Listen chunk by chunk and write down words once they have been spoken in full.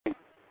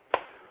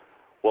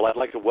Well, I'd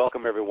like to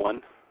welcome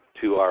everyone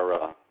to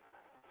our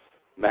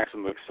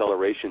Maximum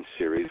Acceleration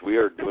series. We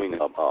are doing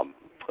a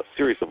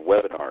series of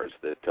webinars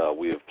that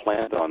we have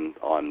planned on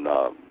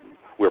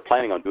we're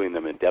planning on doing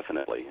them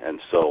indefinitely.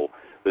 And so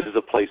this is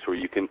a place where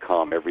you can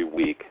come every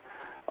week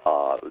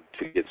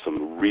to get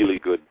some really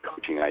good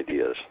coaching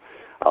ideas.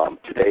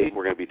 Today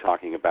we're going to be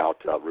talking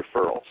about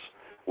referrals.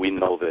 We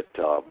know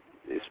that,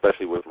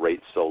 especially with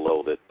rates so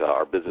low, that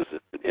our business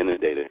is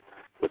inundated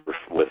with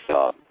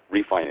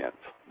refinance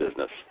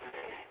business.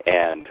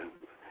 And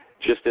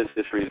just as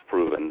history has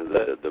proven,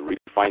 the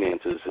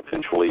refinances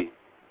eventually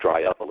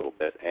dry up a little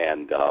bit,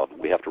 and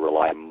we have to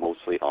rely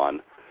mostly on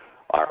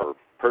our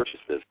purchase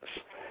business.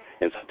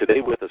 And so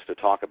today with us to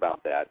talk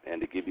about that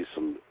and to give you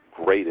some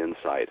great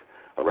insight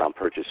around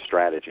purchase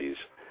strategies,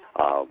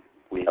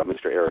 we have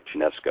Mr. Erik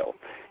Janeczko.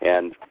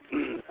 And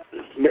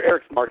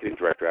Erik's marketing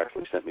director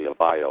actually sent me a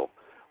bio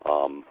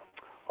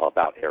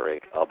about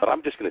Erik, but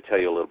I'm just going to tell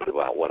you a little bit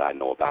about what I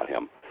know about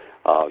him.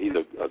 He's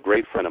a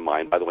great friend of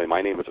mine. By the way,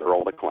 my name is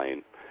Earl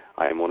McLean.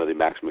 I am one of the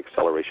Maximum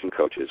Acceleration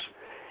coaches.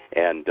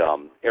 And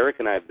Erik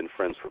and I have been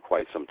friends for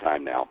quite some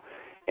time now.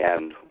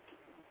 And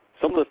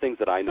some of the things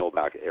that I know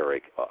about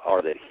Erik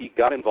are that he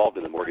got involved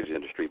in the mortgage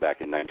industry back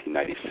in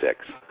 1996,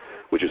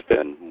 which has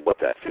been,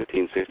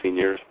 15, 16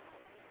 years?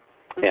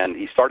 And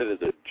he started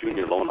as a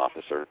junior loan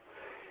officer.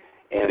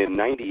 And in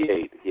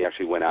 98, he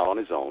actually went out on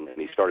his own and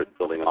he started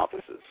building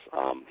offices.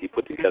 He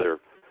put together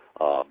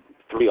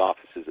 3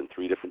 offices in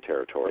 3 different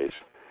territories.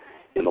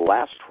 In the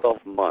last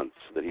 12 months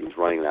that he was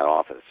running that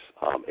office,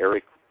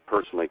 Erik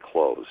personally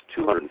closed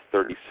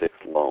 236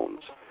 loans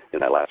in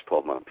that last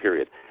 12-month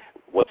period.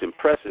 What's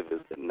impressive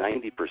is that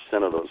 90%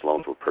 of those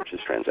loans were purchase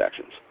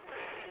transactions.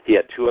 He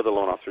had 2 other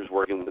loan officers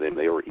working with him.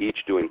 They were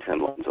each doing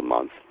 10 loans a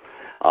month.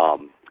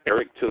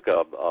 Erik took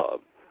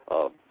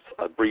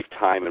a brief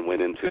time and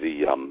went into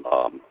the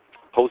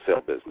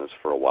wholesale business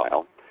for a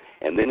while.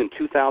 And then in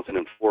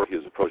 2004, he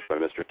was approached by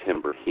Mr.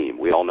 Tim Berheim.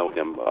 We all know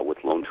him with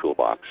Loan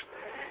Toolbox.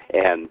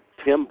 And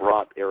Tim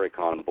brought Erik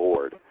on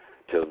board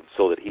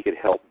so that he could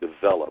help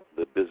develop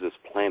the business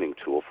planning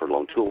tool for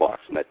Loan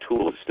Toolbox. And that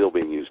tool is still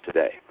being used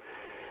today,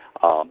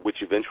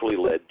 which eventually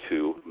led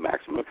to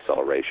Maximum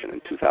Acceleration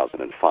in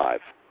 2005.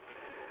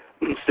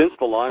 Since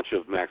the launch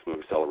of Maximum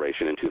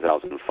Acceleration in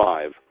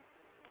 2005,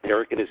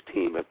 Erik and his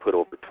team have put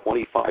over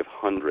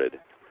 2,500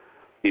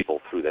 people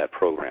through that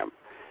program.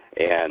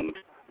 And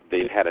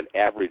they've had an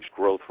average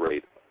growth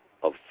rate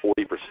of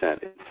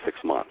 40% in 6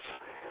 months.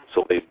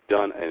 So they've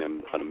done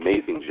an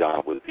amazing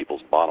job with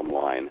people's bottom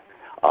line.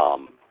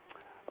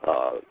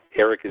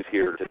 Erik is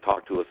here to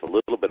talk to us a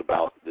little bit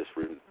about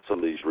some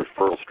of these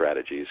referral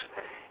strategies.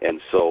 And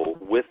so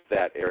with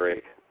that,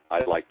 Erik,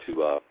 I'd like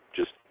to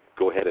just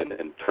go ahead and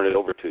turn it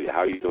over to you. How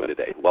are you doing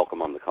today?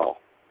 Welcome on the call.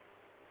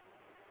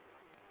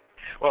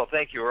 Well,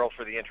 thank you, Earl,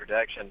 for the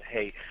introduction.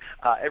 Hey,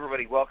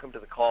 everybody, welcome to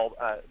the call.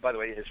 By the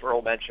way, as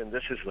Earl mentioned,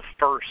 this is the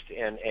first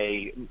in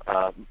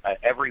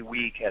every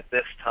week at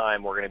this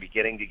time we're going to be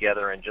getting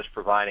together and just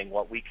providing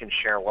what we can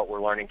share, what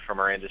we're learning from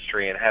our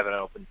industry, and have an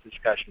open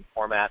discussion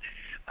format.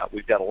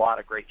 We've got a lot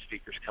of great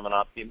speakers coming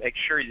up. You make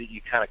sure that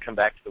you kind of come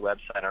back to the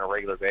website on a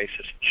regular basis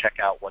and check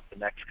out what the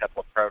next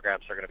couple of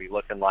programs are going to be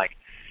looking like.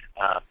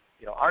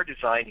 Our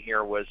design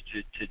here was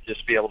to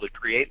just be able to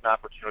create an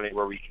opportunity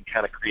where we can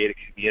kind of create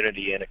a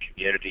community in a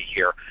community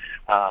here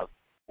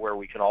where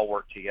we can all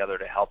work together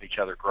to help each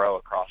other grow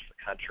across the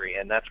country.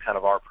 And that's kind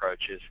of our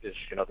approach is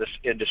this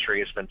industry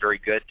has been very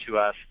good to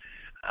us.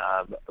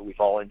 We've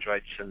all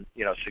enjoyed some,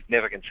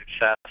 significant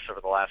success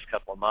over the last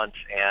couple of months.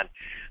 And,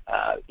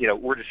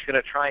 we're just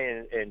going to try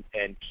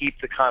and keep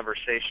the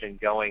conversation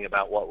going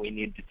about what we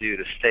need to do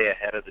to stay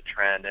ahead of the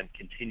trend and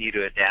continue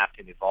to adapt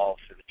and evolve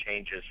to the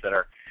changes that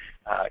are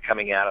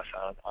coming at us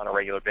on a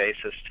regular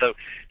basis. So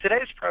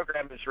today's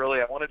program is really,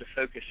 I wanted to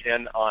focus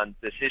in on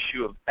this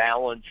issue of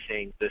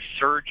balancing the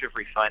surge of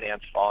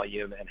refinance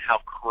volume and how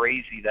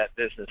crazy that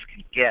business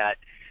can get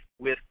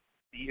with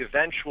the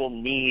eventual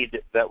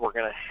need that we're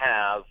going to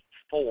have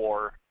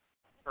for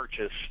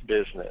purchase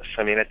business.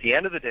 I mean, at the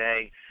end of the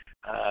day,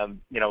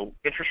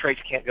 interest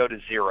rates can't go to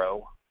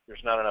zero.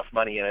 There's not enough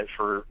money in it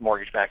for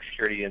mortgage-backed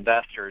security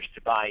investors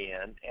to buy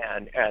in,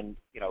 and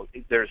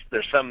there's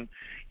some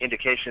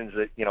indications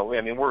that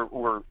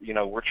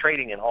we're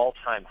trading in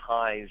all-time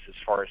highs as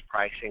far as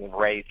pricing and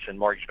rates and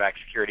mortgage-backed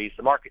securities.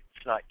 The market's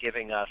not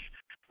giving us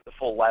the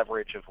full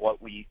leverage of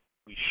what we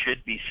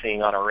should be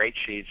seeing on our rate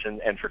sheets,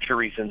 and for 2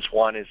 reasons.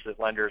 One is that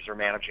lenders are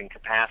managing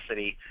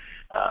capacity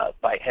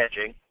by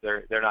hedging.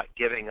 They're not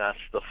giving us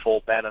the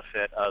full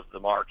benefit of the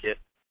market.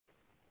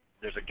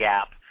 There's a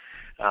gap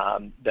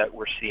that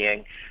we're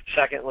seeing.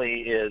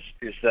 Secondly is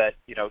that,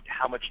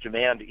 how much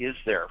demand is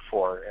there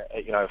for,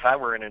 if I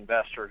were an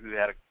investor who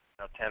had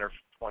 $10 or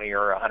 $20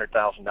 or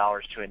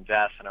 $100,000 to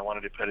invest and I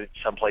wanted to put it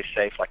someplace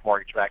safe like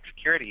mortgage-backed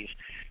securities,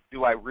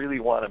 do I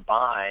really want to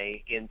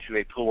buy into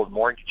a pool of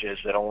mortgages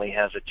that only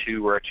has a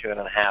 2 or a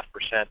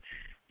 2.5%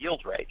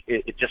 yield rate?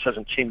 It just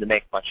doesn't seem to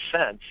make much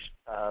sense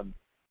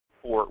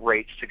for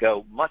rates to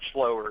go much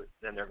lower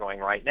than they're going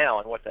right now.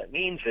 And what that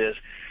means is,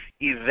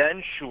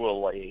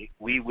 eventually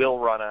we will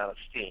run out of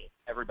steam.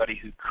 Everybody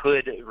who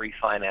could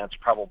refinance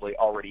probably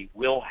already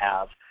will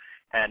have.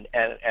 And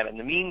in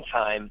the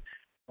meantime,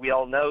 we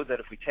all know that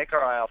if we take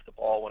our eye off the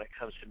ball when it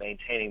comes to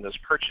maintaining those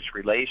purchase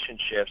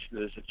relationships,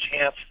 there's a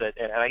chance that,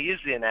 and I use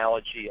the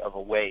analogy of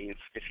a wave,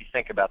 if you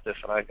think about this,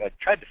 and I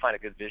tried to find a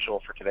good visual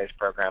for today's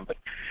program, but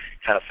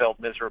kind of failed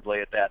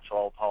miserably at that, so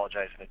I'll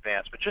apologize in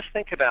advance. But just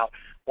think about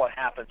what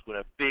happens when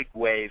a big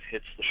wave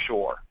hits the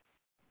shore.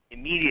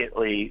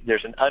 Immediately,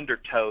 there's an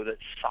undertow that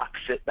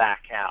sucks it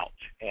back out.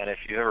 And if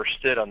you've ever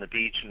stood on the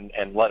beach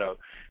and let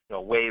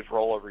a wave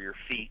roll over your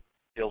feet,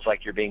 feels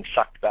like you're being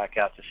sucked back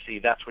out to sea.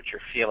 That's what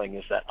you're feeling,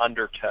 is that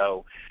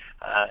undertow.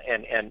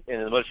 And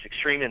in the most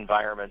extreme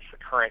environments, the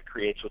current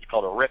creates what's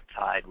called a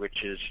riptide,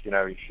 which is,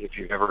 if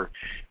you've ever,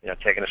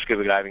 taken a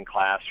scuba diving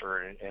class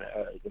or,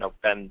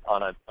 been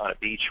on a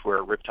beach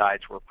where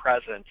riptides were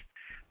present,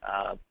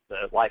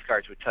 the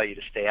lifeguards would tell you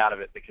to stay out of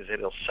it because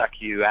it'll suck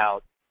you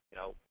out,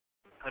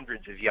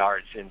 hundreds of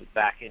yards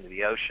back into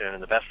the ocean.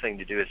 And the best thing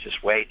to do is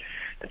just wait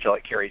until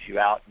it carries you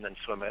out and then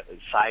swim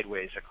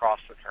sideways across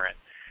the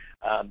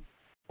current.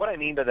 What I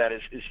mean by that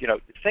is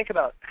think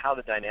about how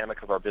the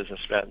dynamic of our business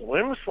been.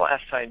 When was the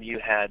last time you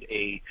had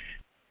an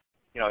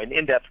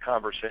in-depth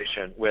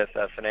conversation with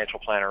a financial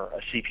planner,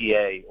 a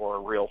CPA, or a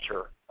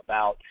realtor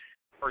about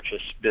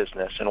purchase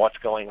business and what's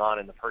going on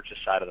in the purchase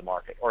side of the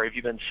market? Or have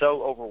you been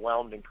so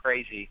overwhelmed and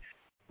crazy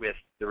with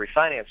the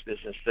refinance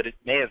business that it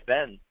may have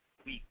been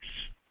weeks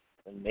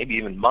and maybe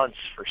even months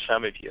for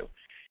some of you?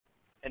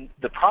 And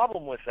the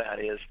problem with that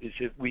is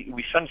that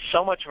we spend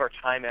so much of our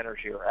time,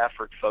 energy, or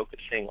effort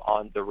focusing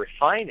on the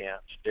refinance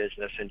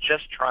business and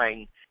just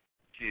trying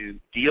to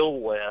deal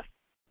with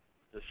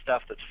the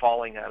stuff that's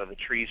falling out of the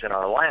trees in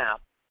our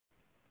lap,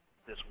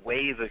 this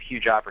wave of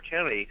huge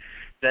opportunity,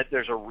 that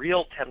there's a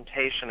real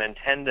temptation and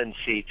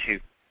tendency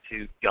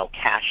to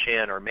cash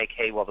in or make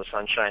hay while the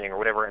sun's shining, or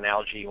whatever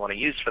analogy you want to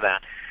use for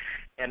that.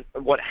 And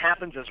what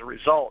happens as a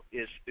result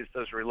is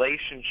those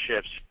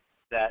relationships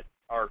that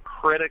are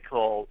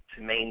critical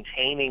to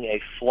maintaining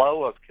a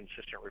flow of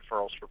consistent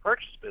referrals for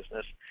purchase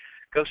business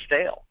go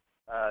stale.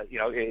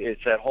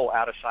 It's that whole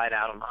out of sight,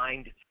 out of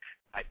mind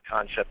type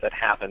concept that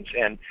happens.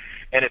 And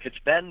if it's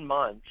been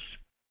months,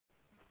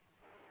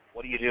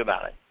 what do you do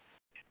about it?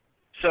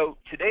 So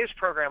today's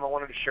program, I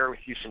wanted to share with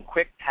you some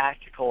quick,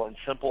 tactical, and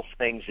simple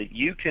things that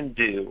you can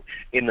do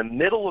in the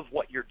middle of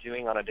what you're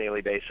doing on a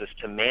daily basis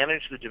to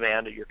manage the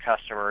demand of your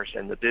customers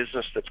and the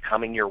business that's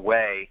coming your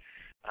way,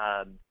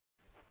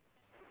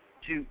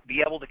 to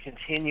be able to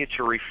continue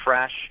to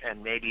refresh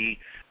and maybe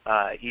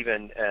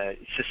even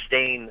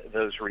sustain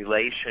those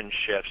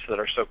relationships that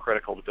are so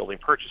critical to building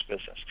purchase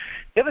business.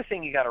 The other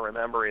thing you got to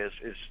remember is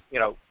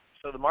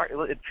so the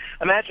market.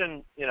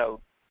 Imagine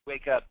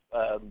wake up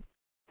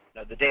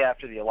the day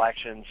after the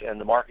elections and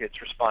the markets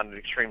responded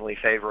extremely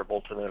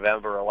favorable to the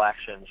November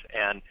elections,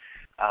 and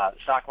the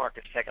stock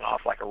market's taken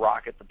off like a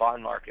rocket. The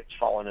bond market's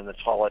fallen in the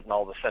toilet, and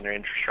all of a sudden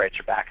interest rates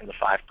are back in the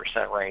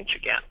 5% range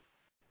again.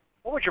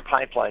 What would your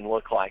pipeline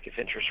look like if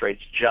interest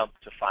rates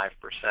jumped to 5%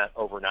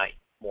 overnight,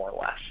 more or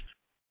less?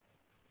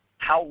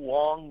 How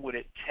long would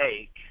it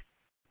take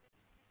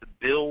to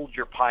build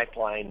your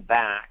pipeline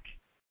back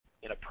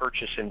in a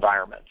purchase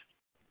environment?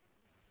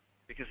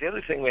 Because the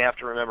other thing we have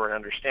to remember and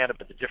understand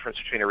about the difference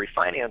between a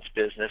refinance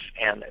business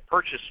and a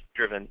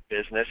purchase-driven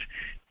business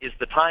is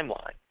the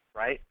timeline,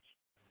 right?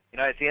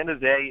 At the end of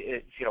the day,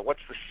 it's,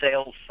 what's the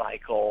sales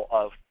cycle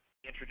of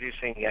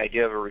introducing the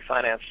idea of a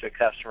refinance to a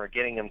customer,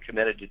 getting them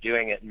committed to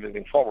doing it and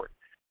moving forward?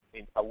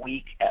 A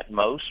week at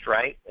most,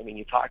 right?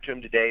 You talk to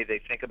them today,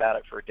 they think about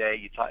it for a day,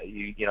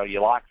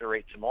 you lock the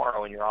rate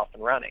tomorrow, and you're off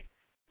and running.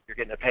 You're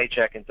getting a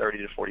paycheck in 30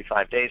 to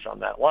 45 days on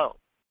that loan.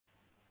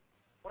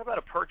 What about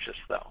a purchase,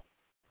 though?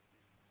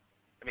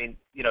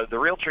 The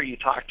realtor you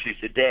talk to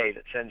today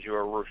that sends you a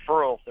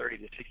referral 30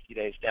 to 60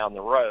 days down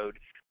the road,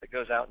 that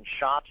goes out and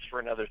shops for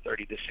another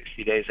 30 to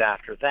 60 days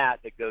after that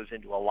goes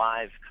into a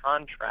live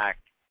contract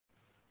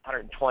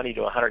 120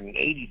 to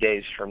 180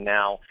 days from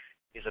now,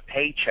 is a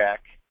paycheck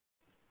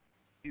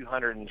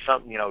 200 and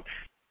something,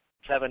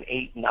 7,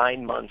 8,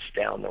 9 months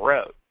down the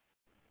road.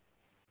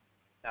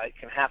 Now, it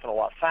can happen a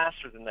lot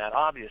faster than that,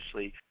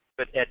 obviously,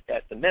 but at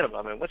the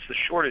minimum, what's the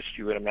shortest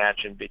you would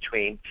imagine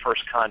between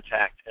first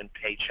contact and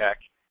paycheck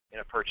in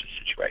a purchase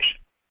situation?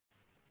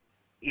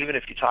 Even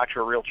if you talk to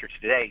a realtor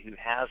today who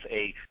has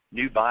a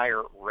new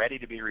buyer ready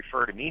to be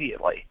referred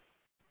immediately,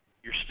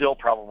 you're still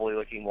probably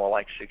looking more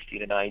like 60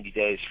 to 90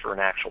 days for an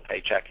actual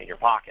paycheck in your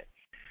pocket.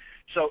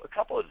 So a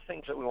couple of the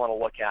things that we want to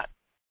look at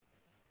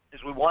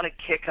is we want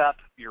to kick up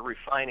your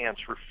refinance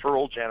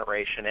referral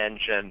generation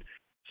engine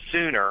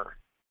sooner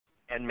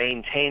and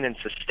maintain and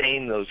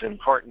sustain those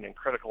important and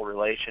critical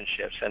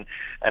relationships. And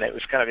it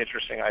was kind of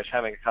interesting. I was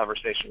having a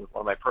conversation with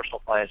one of my personal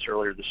clients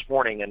earlier this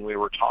morning, and we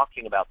were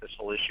talking about this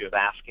whole issue of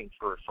asking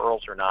for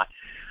referrals or not.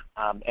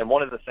 And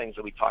one of the things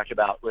that we talked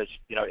about was,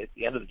 at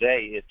the end of the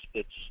day,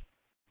 it's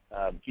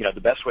the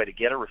best way to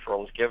get a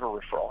referral is give a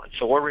referral. And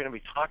so what we're going to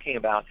be talking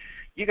about,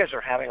 you guys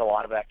are having a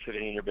lot of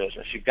activity in your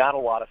business. You've got a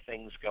lot of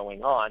things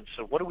going on.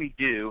 So what do we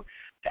do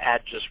to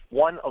add just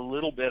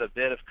a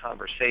bit of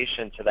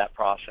conversation to that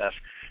process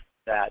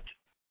that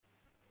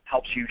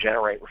helps you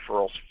generate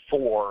referrals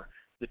for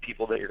the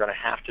people that you're going to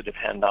have to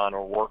depend on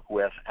or work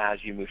with as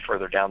you move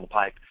further down the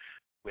pipe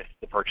with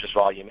the purchase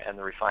volume and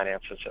the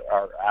refinances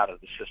are out of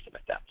the system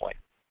at that point.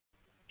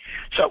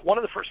 So one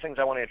of the first things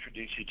I want to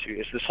introduce you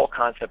to is this whole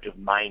concept of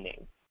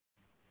mining.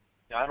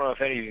 Now, I don't know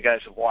if any of you guys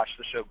have watched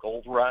the show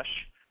Gold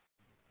Rush,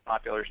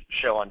 popular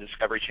show on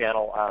Discovery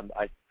Channel.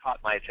 I caught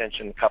my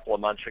attention a couple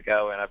of months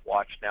ago, and I've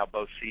watched now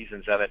both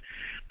seasons of it.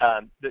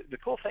 The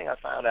cool thing I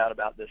found out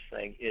about this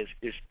thing is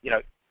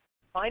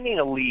finding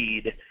a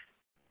lead,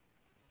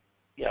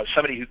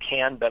 somebody who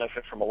can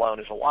benefit from a loan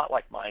is a lot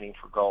like mining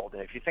for gold.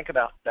 And if you think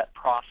about that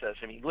process,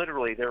 I mean,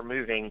 literally they're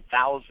moving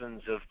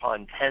thousands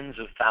upon tens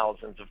of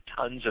thousands of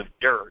tons of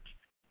dirt.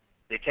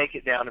 They take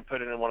it down and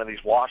put it in one of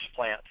these wash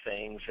plant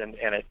things, and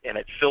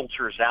it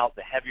filters out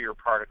the heavier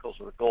particles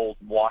of the gold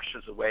and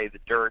washes away the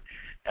dirt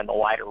and the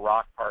lighter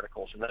rock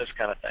particles and those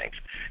kind of things.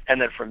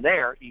 And then from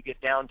there, you get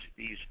down to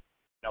these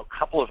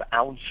couple of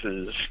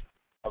ounces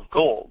of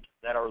gold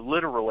that are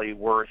literally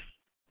worth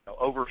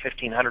over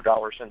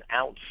 $1,500 an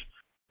ounce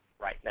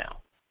right now.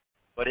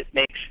 But it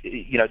makes,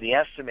 the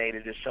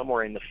estimated is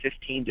somewhere in the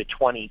 15 to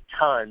 20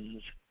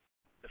 tons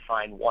to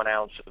find 1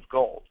 ounce of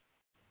gold.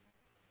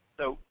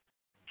 So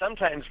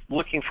sometimes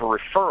looking for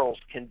referrals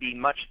can be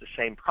much the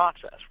same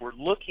process. We're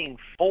looking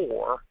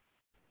for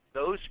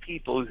those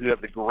people who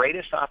have the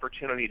greatest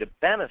opportunity to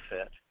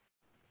benefit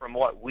from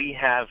what we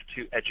have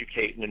to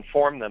educate and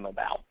inform them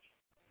about.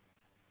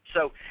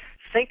 So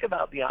think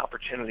about the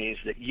opportunities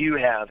that you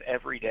have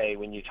every day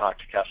when you talk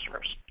to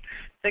customers.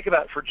 Think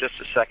about it for just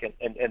a second,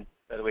 and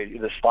by the way,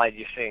 the slide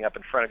you're seeing up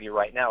in front of you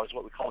right now is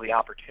what we call the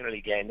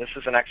opportunity game. This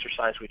is an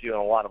exercise we do in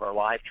a lot of our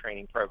live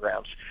training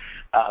programs.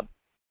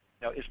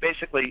 It's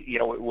basically,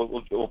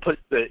 we'll put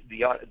the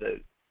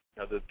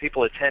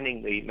people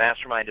attending the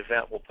mastermind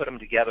event, we'll put them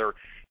together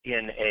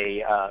in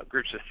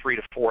groups of 3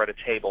 to 4 at a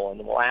table, and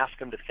then we'll ask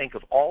them to think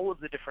of all of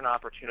the different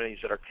opportunities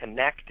that are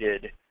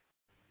connected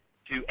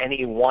to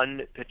any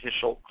one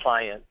potential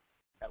client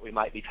that we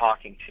might be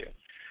talking to.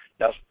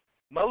 Now,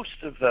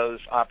 most of those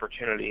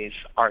opportunities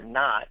are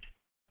not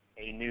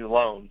a new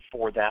loan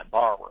for that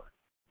borrower.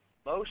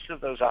 Most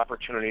of those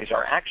opportunities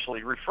are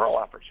actually referral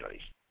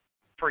opportunities.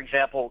 For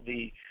example,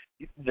 the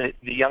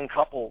young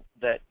couple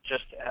that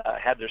just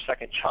had their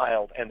second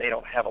child and they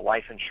don't have a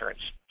life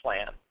insurance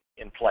plan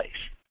in place.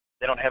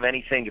 They don't have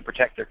anything to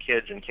protect their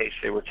kids in case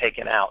they were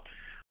taken out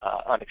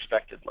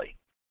unexpectedly.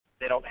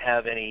 They don't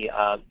have any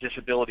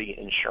disability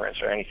insurance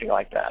or anything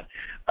like that.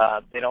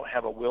 They don't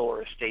have a will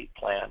or estate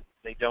plan.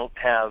 They don't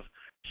have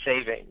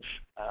savings.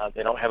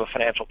 They don't have a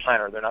financial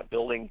planner. They're not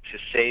building to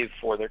save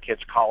for their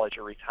kids' college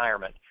or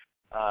retirement.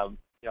 A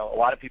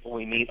lot of people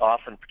we meet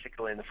often,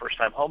 particularly in the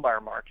first-time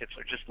homebuyer markets,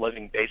 are just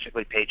living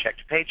basically paycheck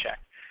to paycheck.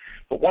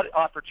 But what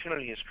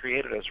opportunity is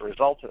created as a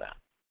result of that?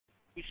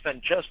 We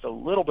spend just a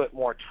little bit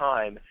more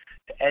time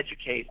to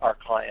educate our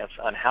clients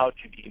on how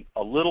to be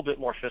a little bit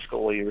more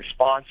fiscally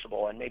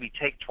responsible and maybe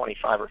take $25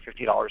 or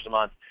 $50 a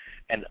month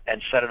and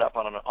set it up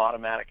on an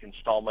automatic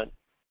installment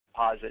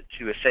deposit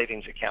to a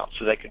savings account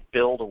so they could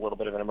build a little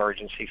bit of an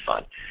emergency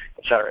fund,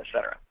 et cetera, et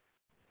cetera.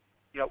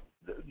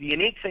 The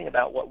unique thing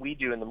about what we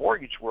do in the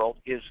mortgage world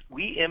is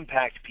we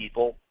impact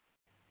people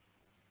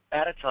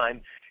at a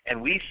time,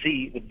 and we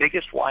see the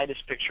biggest,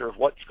 widest picture of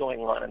what's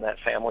going on in that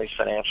family's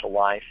financial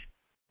life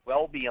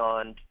well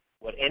beyond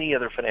what any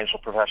other financial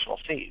professional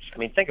sees. I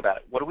mean, think about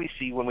it. What do we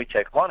see when we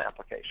take a loan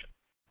application?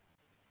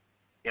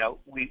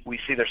 We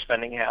see their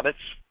spending habits,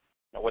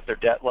 what their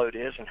debt load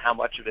is and how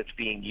much of it's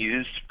being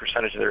used,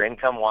 percentage of their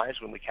income-wise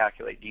when we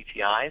calculate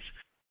DTIs.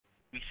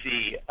 We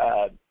see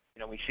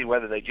we see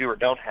whether they do or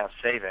don't have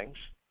savings.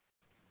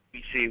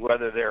 We see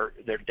whether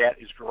their debt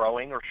is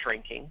growing or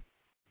shrinking.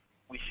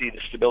 We see the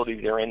stability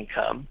of their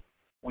income.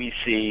 We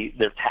see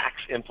their tax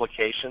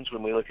implications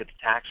when we look at the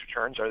tax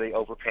returns. Are they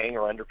overpaying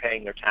or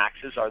underpaying their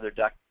taxes? Are there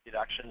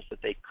deductions that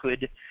they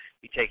could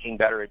be taking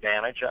better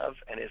advantage of?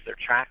 And is their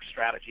tax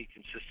strategy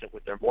consistent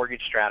with their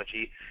mortgage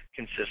strategy,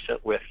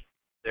 consistent with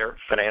their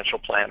financial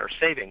plan or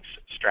savings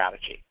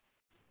strategy?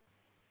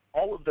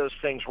 All of those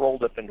things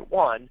rolled up into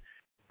one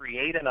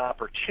create an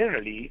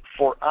opportunity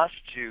for us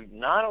to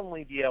not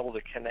only be able to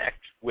connect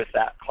with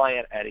that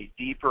client at a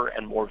deeper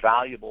and more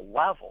valuable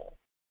level,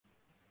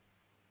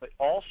 but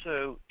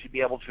also to be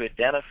able to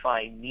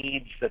identify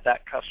needs that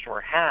that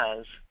customer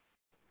has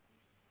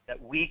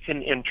that we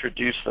can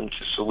introduce them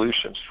to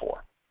solutions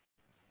for.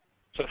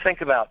 So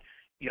think about,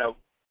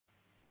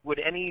 would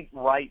any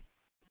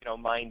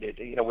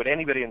right-minded, would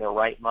anybody in their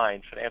right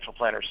mind, financial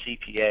planner,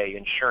 CPA,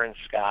 insurance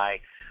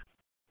guy,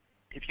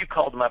 if you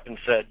called them up and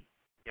said,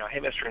 hey,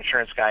 Mr.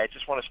 Insurance Guy, I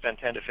just want to spend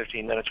 10 to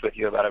 15 minutes with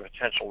you about a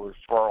potential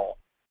referral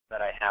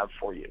that I have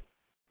for you.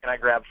 Can I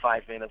grab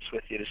 5 minutes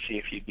with you to see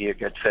if you'd be a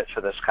good fit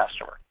for this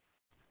customer?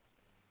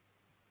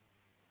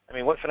 I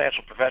mean, what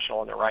financial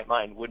professional in their right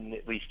mind wouldn't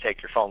at least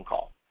take your phone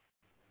call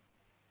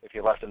if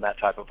you left them that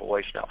type of a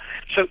voicemail?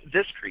 So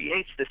this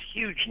creates this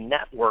huge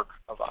network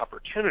of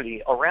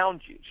opportunity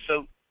around you.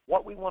 So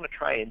what we want to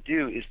try and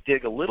do is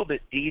dig a little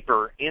bit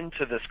deeper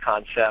into this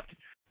concept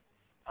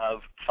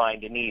of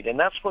find a need. And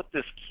that's what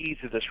this key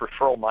to this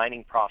referral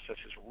mining process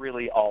is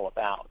really all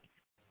about.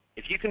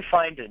 If you can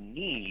find a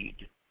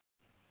need,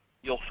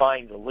 you'll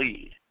find the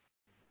lead.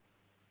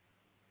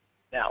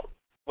 Now,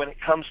 when it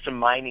comes to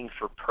mining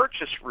for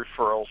purchase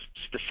referrals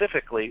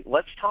specifically,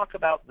 let's talk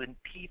about the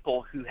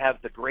people who have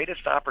the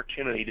greatest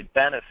opportunity to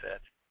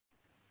benefit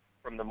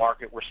from the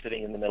market we're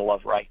sitting in the middle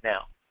of right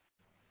now.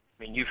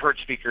 I mean, you've heard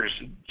speakers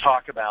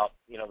talk about,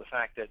 the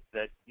fact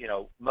that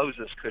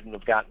Moses couldn't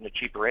have gotten a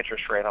cheaper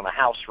interest rate on a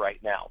house right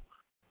now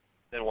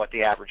than what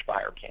the average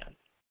buyer can.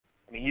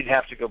 I mean, you'd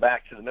have to go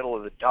back to the middle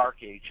of the dark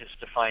ages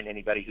to find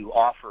anybody who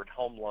offered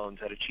home loans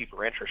at a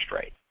cheaper interest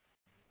rate.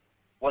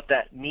 What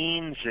that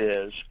means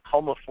is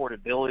home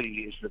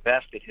affordability is the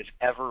best it has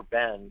ever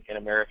been in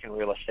American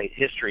real estate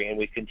history, and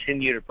we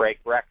continue to break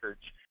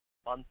records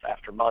month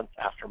after month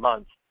after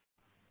month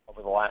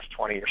over the last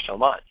 20 or so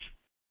months.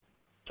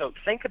 So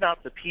think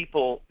about the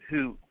people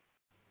who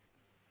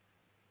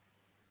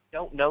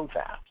don't know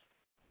that.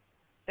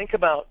 Think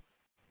about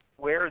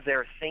where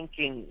their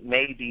thinking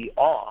may be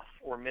off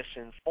or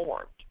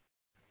misinformed.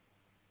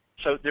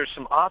 So there's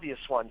some obvious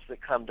ones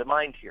that come to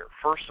mind here.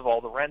 First of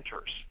all, the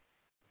renters.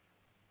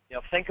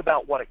 Think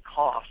about what it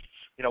costs.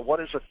 What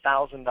does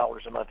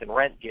 $1,000 a month in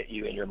rent get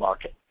you in your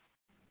market?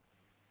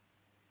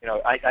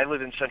 I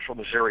live in central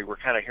Missouri. We're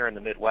kind of here in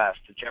the Midwest,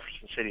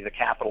 Jefferson City, the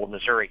capital of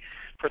Missouri.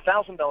 For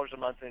 $1,000 a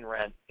month in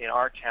rent in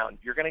our town,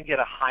 you're going to get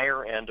a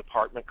higher-end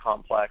apartment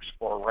complex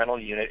or a rental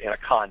unit in a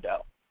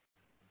condo.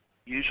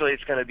 Usually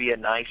it's going to be a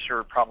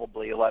nicer,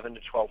 probably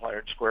 1,100 to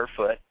 1,200 square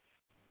foot,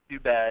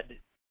 2-bed,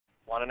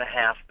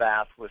 1.5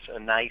 bath with a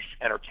nice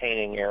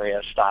entertaining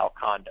area style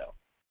condo.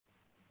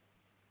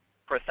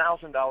 For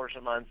 $1,000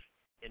 a month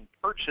in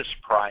purchase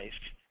price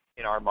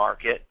in our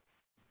market,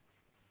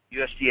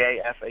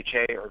 USDA,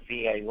 FHA, or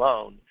VA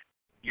loan,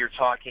 you're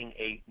talking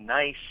a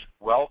nice,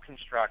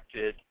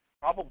 well-constructed,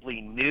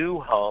 probably new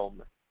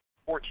home,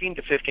 1,400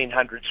 to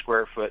 1,500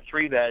 square foot,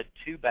 3-bed,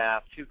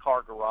 2-bath,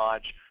 2-car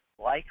garage,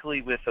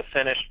 likely with a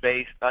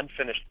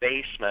unfinished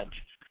basement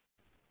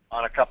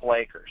on a couple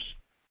acres.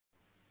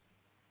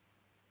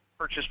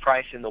 Purchase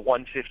price in the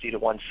 $150 to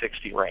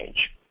 $160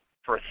 range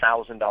for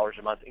 $1,000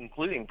 a month,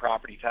 including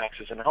property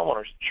taxes and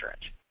homeowners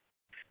insurance.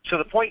 So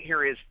the point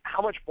here is,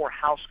 how much more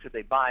house could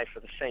they buy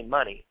for the same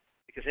money?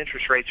 Because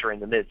interest rates are in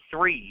the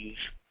mid-3s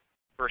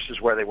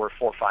versus where they were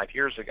 4 or 5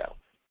 years ago.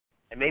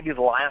 And maybe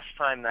the last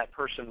time that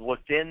person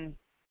looked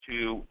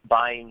into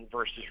buying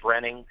versus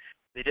renting,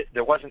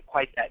 there wasn't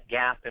quite that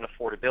gap in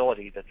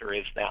affordability that there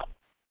is now.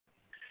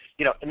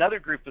 Another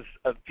group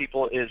of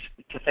people is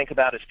to think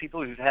about is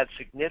people who've had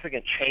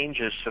significant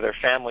changes to their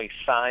family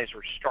size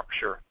or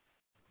structure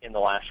in the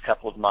last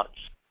couple of months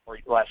or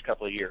last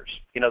couple of years.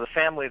 The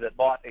family that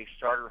bought a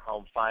starter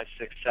home 5,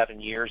 6, 7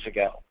 years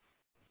ago,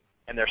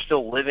 and they're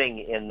still living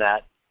in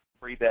that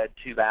 3-bed,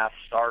 2-bath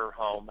starter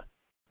home,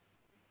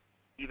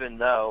 even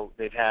though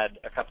they've had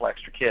a couple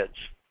extra kids,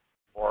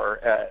 or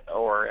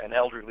an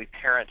elderly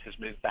parent has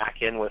moved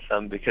back in with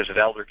them because of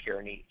elder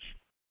care needs,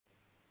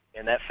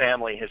 and that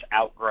family has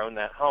outgrown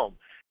that home.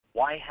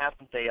 Why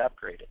haven't they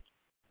upgraded?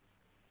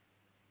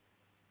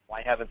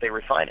 Why haven't they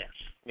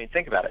refinanced? I mean,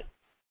 think about it.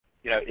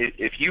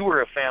 If you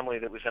were a family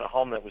that was in a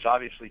home that was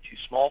obviously too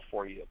small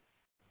for you,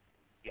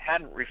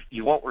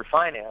 you won't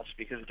refinance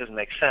because it doesn't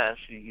make sense.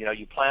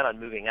 You plan on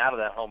moving out of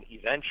that home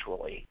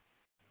eventually.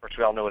 Of course,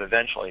 we all know what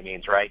eventually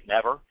means, right?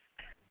 Never.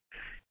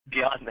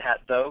 Beyond that,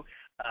 though,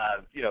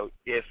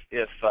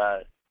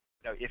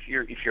 if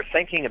you're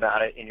thinking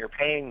about it and you're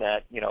paying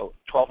that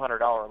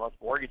 $1,200 a month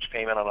mortgage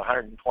payment on a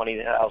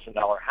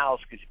 $120,000 house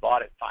because you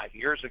bought it 5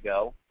 years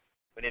ago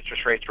when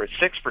interest rates were at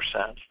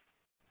 6%,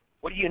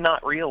 what are you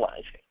not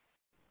realizing?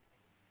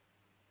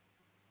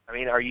 I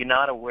mean, are you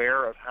not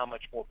aware of how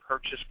much more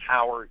purchase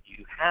power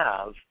you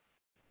have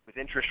with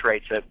interest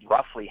rates at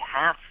roughly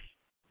half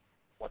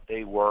what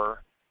they were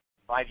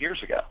 5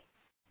 years ago?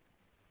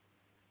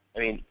 I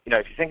mean,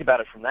 if you think about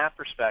it from that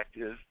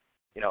perspective,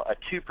 a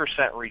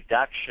 2%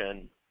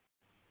 reduction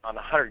on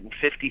a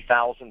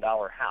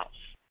 $150,000 house,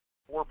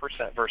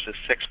 4% versus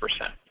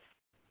 6%,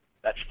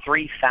 that's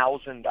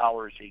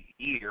 $3,000 a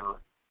year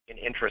in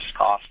interest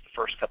costs the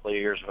first couple of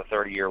years of a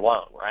 30-year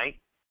loan, right?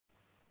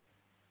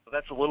 So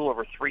that's a little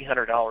over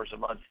 $300 a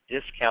month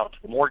discount to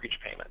the mortgage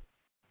payment.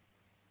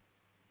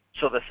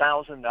 So the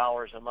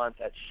 $1,000 a month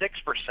at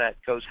 6%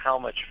 goes how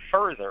much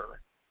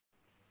further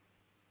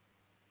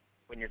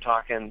when you're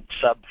talking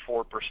sub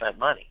 4%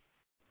 money?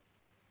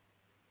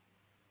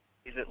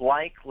 Is it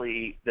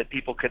likely that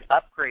people could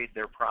upgrade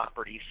their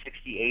property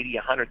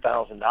 $60,000, $80,000,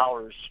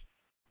 $100,000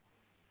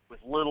 with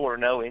little or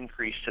no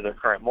increase to their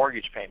current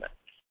mortgage payment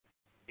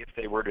if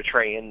they were to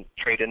trade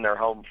in their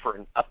home for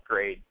an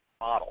upgrade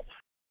model?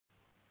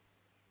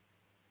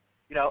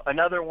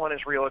 Another one is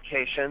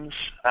relocations,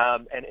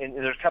 and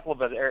there's a couple of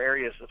other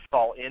areas that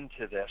fall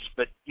into this.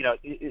 But,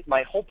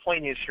 my whole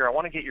point is here, I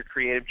want to get your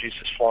creative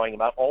juices flowing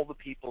about all the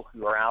people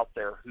who are out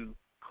there who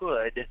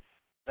could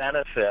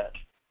benefit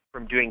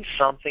from doing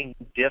something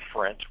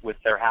different with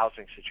their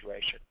housing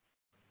situation,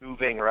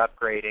 moving or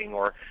upgrading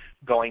or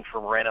going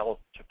from rental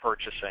to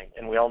purchasing.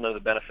 And we all know the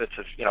benefits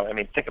of,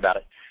 think about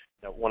it.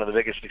 One of the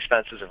biggest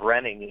expenses of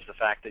renting is the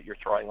fact that you're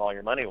throwing all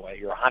your money away.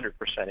 You're 100%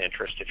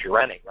 interest if you're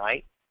renting,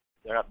 right?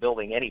 They're not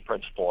building any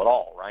principal at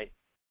all, right?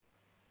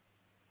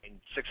 And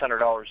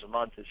 $600 a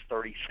month is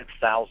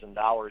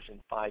 $36,000 in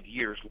 5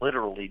 years,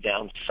 literally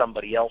down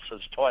somebody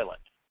else's toilet.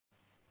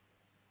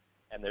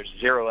 And there's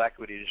zero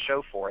equity to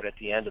show for it at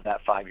the end of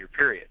that 5-year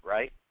period,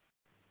 right?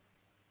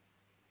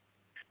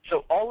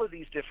 So all of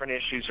these different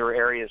issues or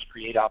areas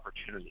create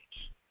opportunities.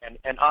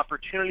 And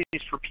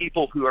opportunities for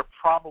people who are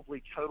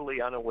probably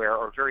totally unaware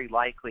or very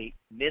likely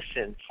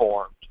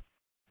misinformed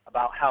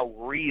about how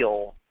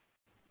real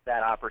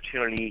that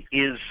opportunity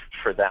is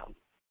for them.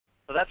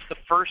 So that's the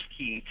first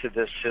key to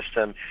this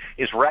system,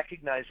 is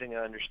recognizing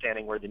and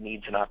understanding where the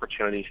needs and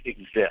opportunities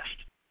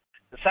exist.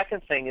 The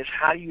second thing is,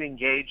 how do you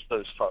engage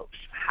those folks?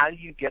 How do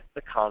you get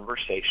the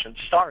conversation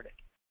started?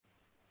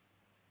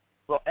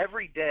 Well,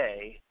 every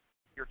day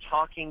you're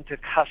talking to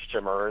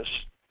customers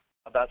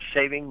about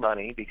saving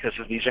money because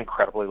of these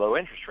incredibly low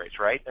interest rates,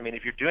 right? I mean,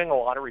 if you're doing a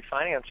lot of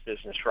refinance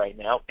business right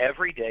now,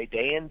 every day,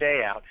 day in,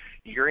 day out,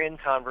 you're in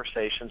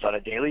conversations on a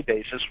daily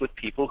basis with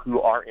people who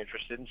are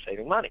interested in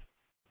saving money.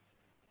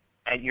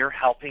 And you're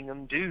helping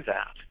them do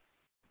that.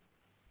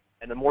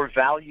 And the more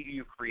value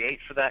you create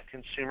for that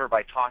consumer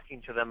by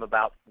talking to them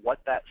about what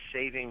that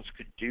savings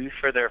could do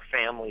for their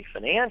family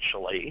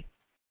financially,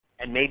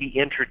 and maybe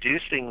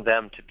introducing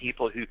them to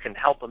people who can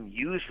help them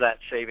use that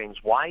savings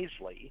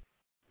wisely,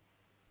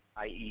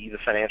 i.e. the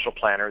financial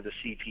planner, the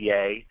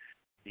CPA,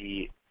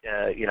 the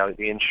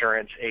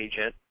insurance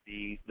agent,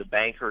 the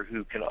banker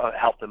who can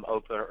help them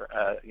open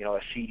a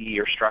CD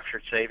or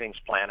structured savings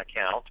plan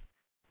account,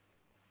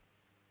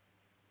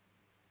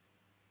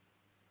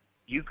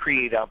 you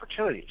create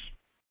opportunities.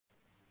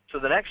 So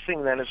the next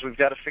thing then is we've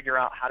got to figure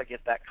out how to get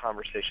that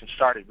conversation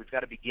started. We've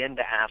got to begin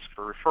to ask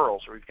for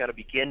referrals, or we've got to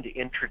begin to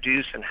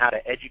introduce and how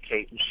to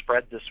educate and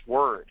spread this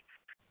word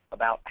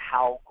about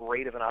how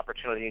great of an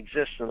opportunity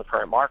exists in the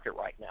current market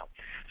right now.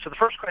 So the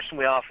first question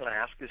we often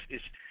ask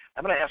is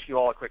I'm going to ask you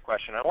all a quick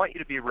question. I want you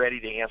to be ready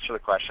to answer the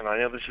question. I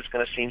know this is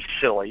going to seem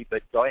silly,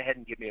 but go ahead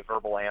and give me a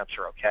verbal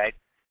answer, okay?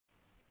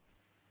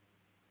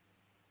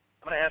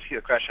 I'm going to ask you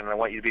a question, and I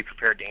want you to be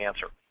prepared to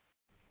answer.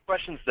 The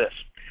question is this: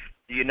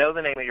 do you know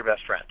the name of your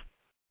best friend?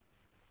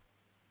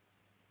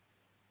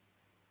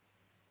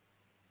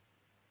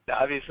 Now,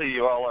 obviously,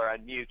 you all are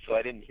on mute, so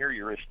I didn't hear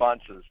your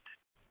responses.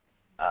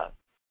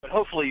 But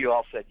hopefully you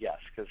all said yes,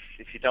 because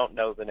if you don't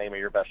know the name of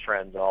your best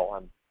friend,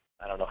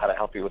 I don't know how to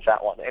help you with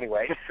that one.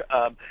 Anyway,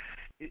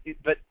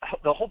 but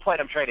the whole point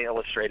I'm trying to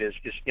illustrate is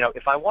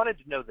if I wanted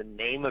to know the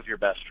name of your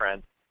best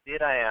friend,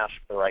 did I ask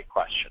the right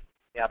question?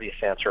 The obvious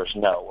answer is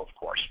no, of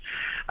course.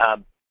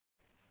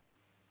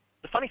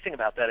 The funny thing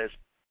about that is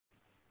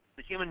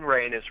the human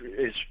brain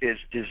is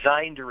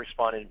designed to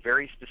respond in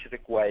very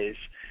specific ways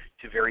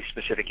to very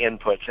specific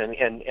inputs,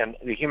 and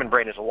the human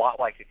brain is a lot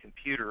like a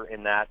computer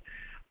in that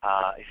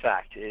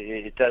effect.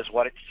 It does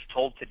what it's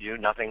told to do,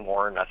 nothing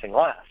more, nothing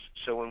less.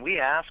 So when we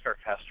ask our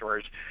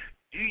customers,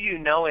 do you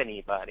know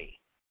anybody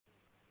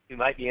who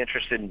might be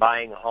interested in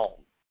buying a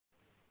home,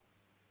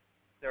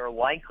 their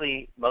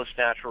likely most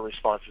natural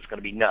response is going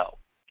to be no.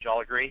 Do you all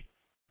agree?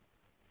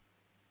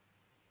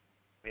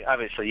 I mean,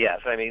 obviously, yes.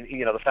 I mean,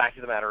 the fact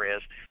of the matter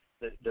is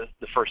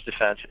the first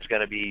defense is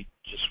going to be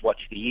just what's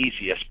the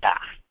easiest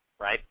path,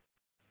 right?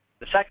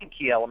 The second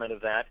key element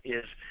of that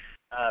is,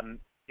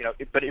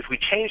 but if we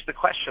change the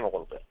question a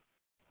little bit,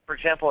 for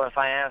example, if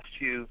I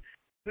asked you,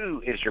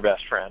 who is your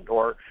best friend,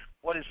 or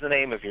what is the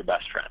name of your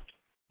best friend,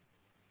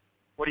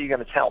 what are you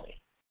going to tell me?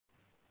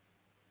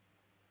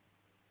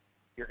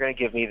 You're going to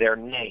give me their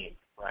name,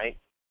 right?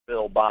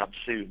 Bill, Bob,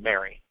 Sue,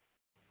 Mary.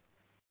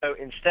 So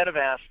instead of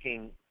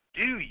asking,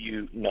 do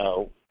you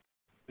know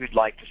who'd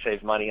like to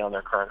save money on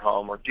their current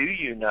home, or do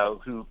you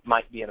know who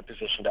might be in a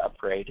position to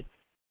upgrade,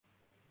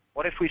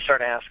 what if we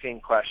start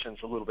asking questions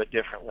a little bit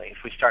differently?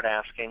 If we start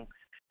asking,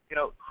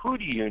 who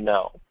do you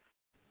know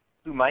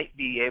who might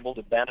be able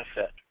to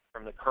benefit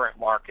from the current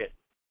market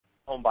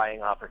home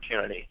buying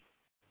opportunity?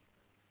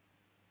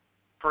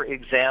 For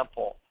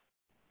example,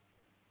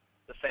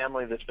 the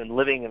family that's been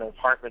living in an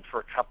apartment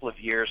for a couple of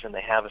years and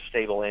they have a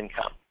stable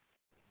income.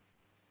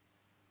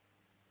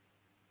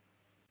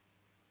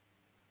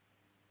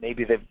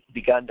 Maybe they've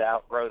begun to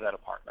outgrow that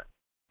apartment.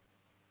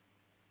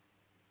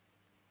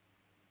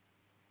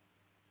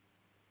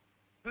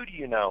 Who do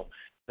you know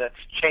that's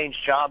changed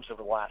jobs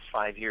over the last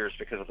 5 years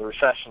because of the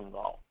recession and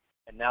all,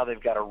 and now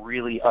they've got a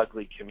really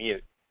ugly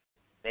commute?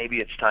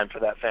 Maybe it's time for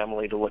that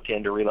family to look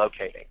into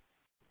relocating,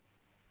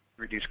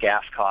 reduce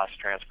gas costs,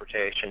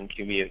 transportation,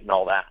 commute, and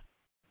all that.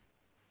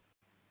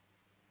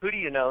 Who do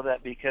you know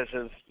that because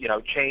of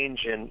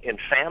change in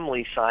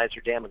family size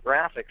or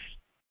demographics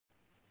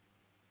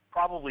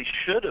probably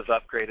should have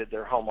upgraded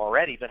their home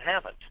already but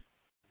haven't?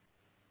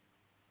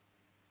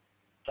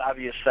 It's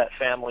obvious that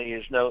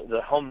family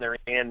the home they're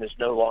in is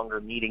no longer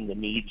meeting the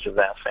needs of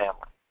that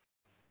family.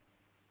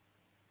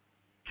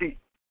 See,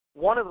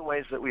 one of the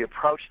ways that we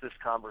approach this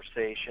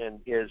conversation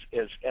is,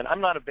 and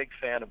I'm not a big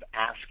fan of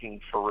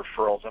asking for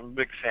referrals. I'm a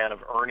big fan of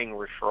earning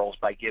referrals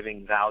by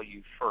giving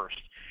value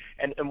first.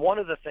 And one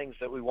of the things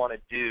that we want to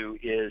do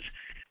is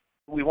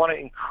we want to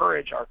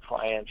encourage our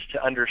clients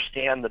to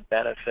understand the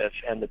benefits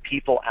and the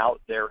people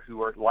out there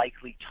who are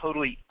likely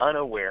totally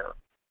unaware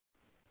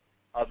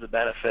of the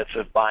benefits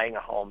of buying a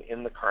home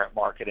in the current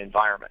market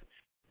environment.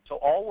 So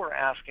all we're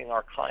asking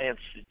our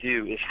clients to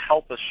do is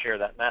help us share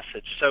that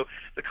message. So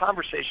the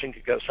conversation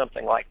could go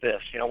something like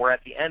this. We're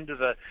at the end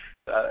of a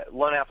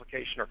loan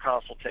application or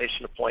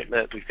consultation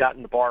appointment. We've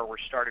gotten the borrower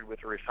started with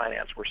a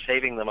refinance. We're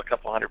saving them a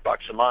couple $100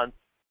 a month.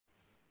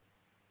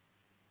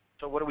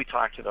 So what do we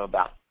talk to them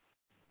about?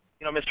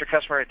 Mr.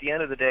 Customer, at the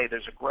end of the day,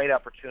 there's a great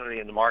opportunity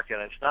in the market,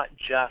 and it's not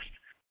just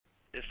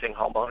existing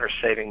homeowners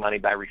saving money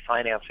by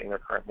refinancing their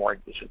current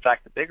mortgages. In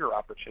fact, the bigger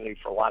opportunity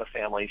for a lot of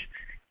families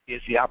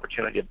is the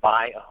opportunity to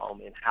buy a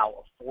home and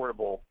how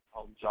affordable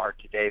homes are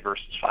today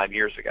versus 5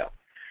 years ago.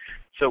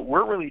 So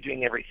we're really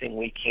doing everything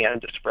we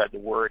can to spread the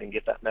word and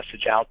get that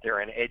message out there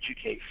and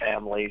educate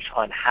families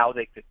on how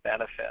they could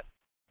benefit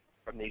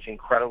from these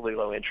incredibly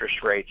low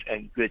interest rates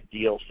and good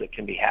deals that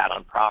can be had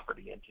on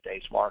property in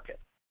today's market.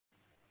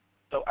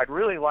 So I'd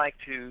really like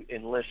to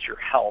enlist your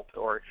help,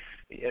 or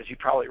as you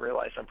probably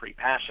realize, I'm pretty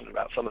passionate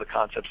about some of the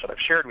concepts that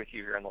I've shared with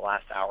you here in the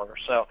last hour or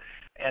so,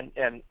 and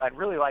I'd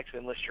really like to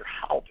enlist your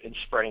help in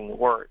spreading the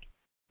word.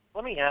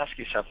 Let me ask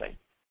you something.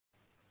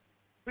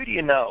 Who do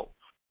you know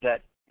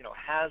that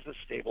has a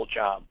stable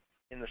job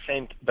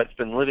but's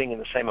been living in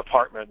the same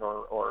apartment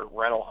or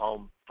rental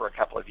home for a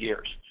couple of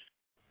years?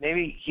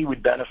 Maybe he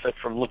would benefit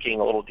from looking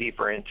a little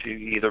deeper into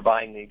either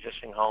buying the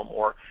existing home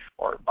or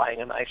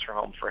buying a nicer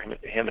home for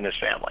him and his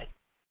family.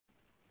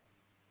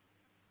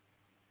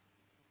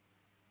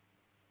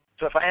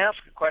 So if I ask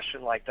a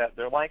question like that,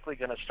 they're likely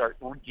going to start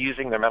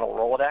using their mental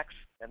Rolodex,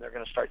 and they're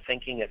going to start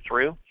thinking it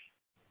through.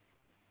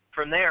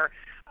 From there,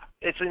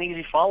 it's an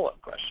easy follow-up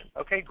question.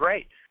 Okay,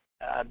 great.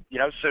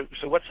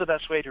 So what's the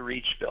best way to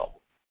reach Bill?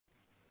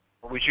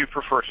 Or would you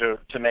prefer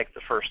to make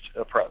the first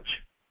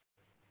approach?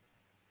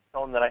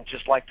 Tell them that I'd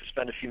just like to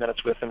spend a few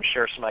minutes with them,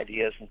 share some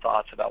ideas and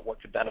thoughts about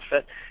what could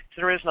benefit. If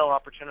there is no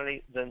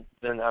opportunity, then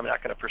I'm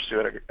not going to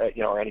pursue it,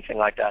 or anything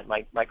like that.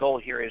 My goal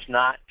here is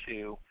not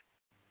to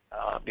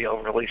be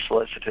overly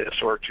solicitous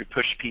or to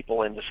push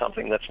people into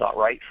something that's not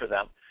right for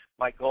them.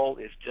 My goal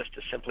is just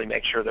to simply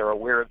make sure they're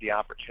aware of the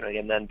opportunity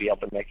and then be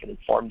able to make an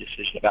informed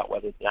decision about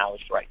whether now is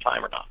the right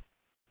time or not.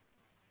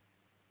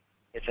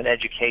 It's an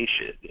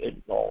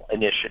educational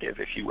initiative,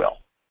 if you will.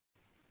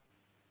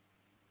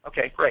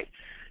 Okay, great.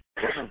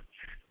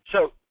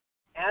 So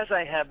as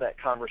I have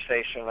that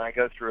conversation and I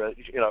go through a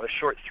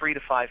short 3 to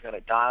 5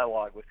 minute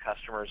dialogue with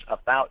customers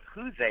about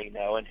who they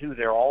know and who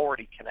they're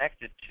already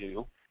connected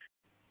to,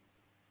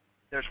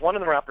 there's one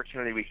other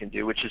opportunity we can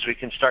do, which is we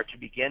can start to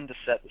begin to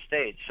set the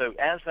stage. So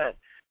as that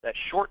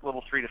short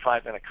little 3 to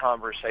 5 minute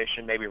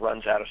conversation maybe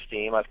runs out of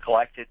steam, I've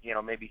collected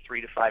maybe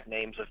 3 to 5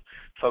 names of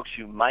folks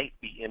who might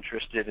be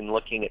interested in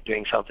looking at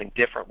doing something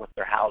different with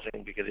their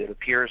housing because it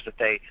appears that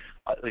they,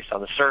 at least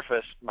on the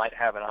surface, might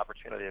have an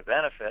opportunity to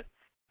benefit.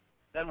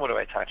 Then what do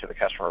I talk to the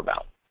customer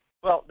about?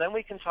 Well, then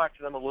we can talk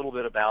to them a little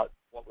bit about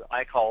what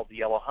I call the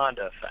yellow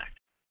Honda effect.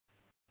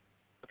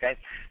 Okay?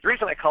 The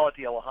reason I call it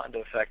the yellow Honda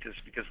effect is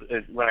because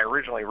when I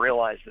originally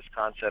realized this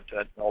concept,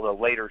 although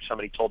later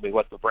somebody told me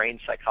what the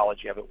brain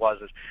psychology of it was,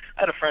 is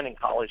I had a friend in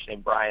college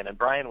named Brian, and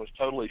Brian was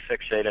totally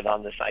fixated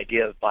on this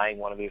idea of buying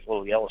one of these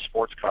little yellow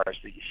sports cars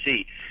that you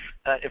see.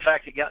 In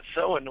fact, it got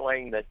so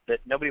annoying that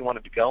nobody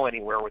wanted to go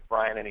anywhere with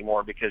Brian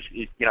anymore because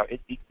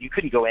you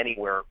couldn't go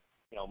anywhere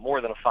more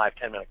than a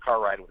 5-10 minute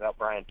car ride without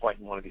Brian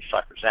pointing one of these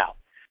suckers out.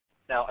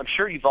 Now, I'm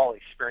sure you've all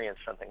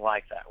experienced something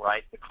like that,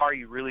 right? The car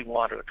you really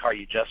want or the car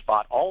you just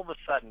bought all of a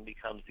sudden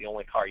becomes the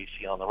only car you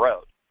see on the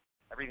road.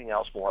 Everything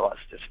else more or less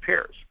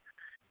disappears.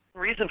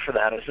 The reason for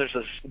that is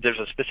there's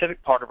a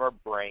specific part of our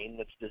brain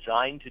that's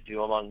designed to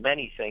do, among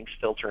many things,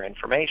 filter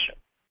information.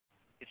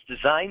 It's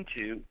designed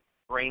to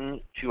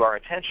bring to our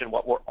attention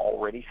what we're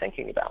already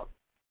thinking about.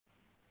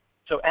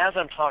 So as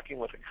I'm talking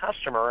with a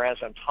customer, as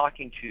I'm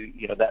talking to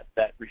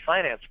that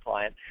refinance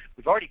client,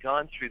 we've already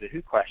gone through the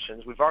who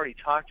questions. We've already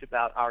talked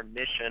about our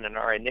mission and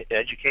our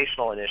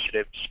educational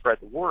initiative to spread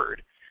the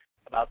word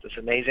about this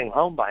amazing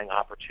home buying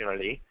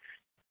opportunity.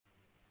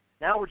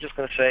 Now we're just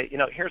going to say,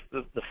 here's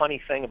the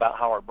funny thing about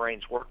how our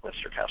brains work,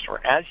 Mr. Customer.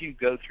 As you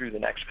go through the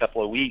next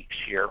couple of weeks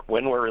here,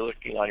 when we're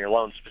looking on your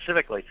loan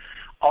specifically,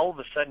 all of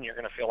a sudden you're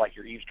going to feel like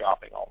you're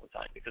eavesdropping all the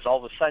time because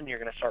all of a sudden you're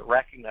going to start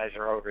recognizing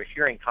or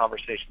overhearing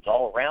conversations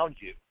all around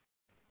you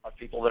of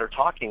people that are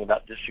talking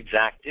about this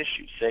exact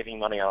issue, saving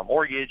money on a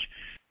mortgage,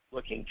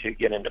 looking to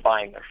get into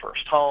buying their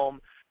first home,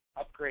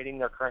 upgrading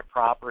their current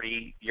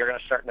property. You're going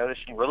to start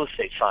noticing real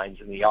estate signs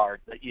in the yard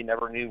that you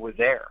never knew were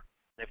there.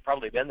 They've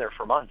probably been there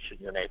for months in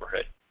your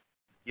neighborhood.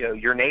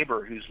 Your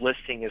neighbor who's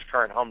listing his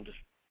current home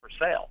for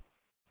sale.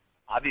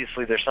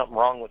 Obviously there's something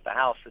wrong with the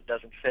house that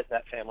doesn't fit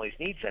that family's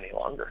needs any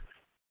longer.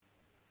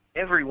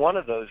 Every one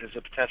of those is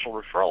a potential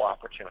referral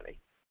opportunity.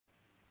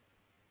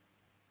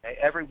 Okay?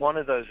 Every one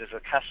of those is a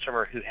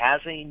customer who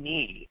has a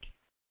need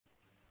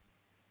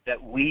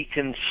that we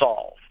can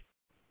solve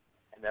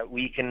and that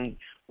we can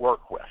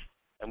work with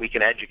and we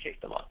can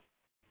educate them on.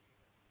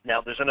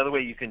 Now, there's another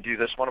way you can do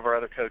this. One of our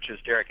other coaches,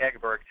 Derek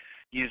Egerberg,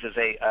 uses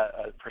a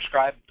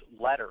prescribed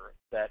letter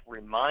that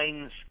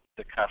reminds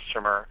the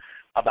customer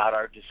about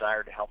our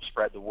desire to help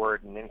spread the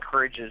word and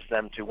encourages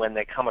them to, when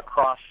they come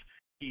across,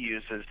 he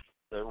uses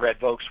the red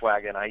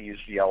Volkswagen, I use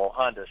the yellow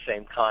Honda,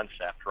 same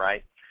concept,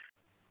 right?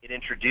 It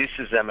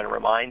introduces them and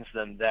reminds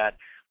them that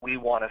we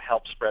want to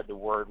help spread the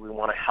word. We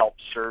want to help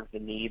serve the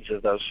needs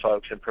of those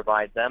folks and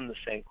provide them the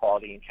same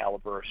quality and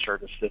caliber of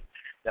service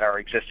that our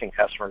existing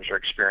customers are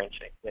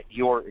experiencing, that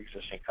your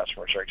existing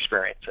customers are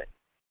experiencing.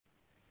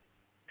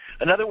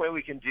 Another way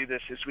we can do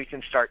this is we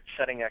can start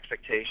setting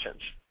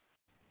expectations,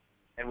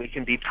 and we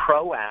can be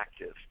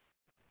proactive.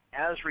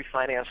 As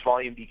refinance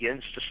volume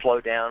begins to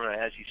slow down and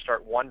as you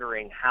start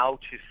wondering how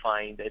to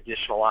find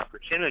additional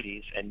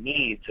opportunities and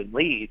needs and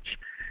leads,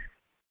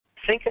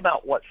 think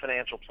about what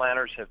financial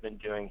planners have been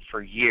doing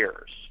for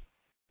years.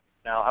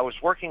 Now, I was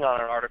working on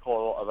an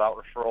article about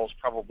referrals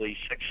probably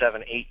 6,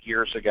 7, 8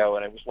 years ago,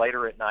 and it was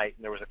later at night,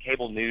 and there was a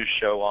cable news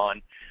show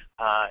on.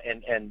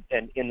 And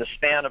in the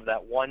span of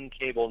that one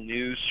cable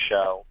news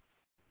show,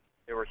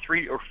 there were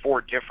 3 or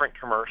 4 different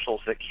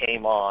commercials that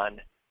came on,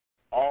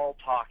 all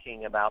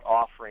talking about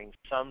offering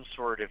some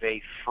sort of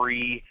a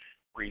free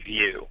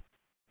review.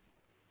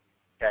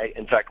 Okay?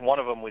 In fact, one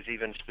of them was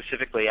even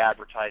specifically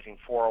advertising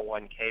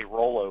 401k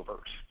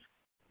rollovers.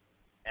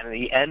 And at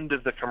the end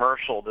of the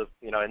commercial,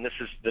 and this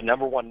is the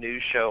 #1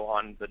 news show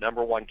on the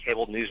 #1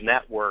 cable news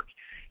network,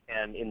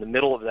 and in the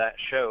middle of that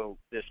show,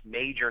 this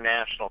major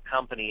national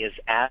company is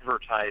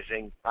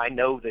advertising. I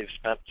know they've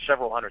spent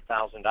several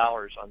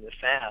 $100,000 on this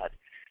ad,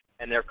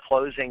 and they're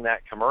closing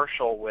that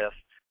commercial with,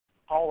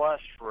 call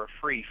us for a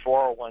free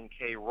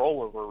 401k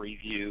rollover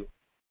review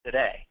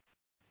today.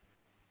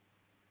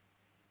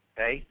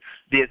 Okay?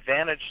 The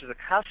advantage to the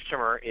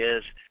customer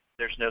is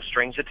there's no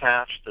strings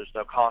attached, there's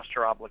no cost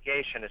or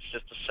obligation. It's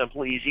just a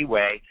simple, easy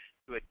way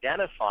to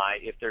identify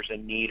if there's a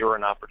need or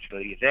an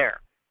opportunity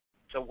there.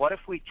 So what if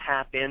we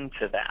tap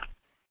into that?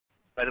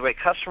 By the way,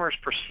 customers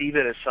perceive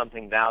it as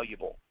something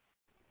valuable.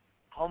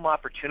 Home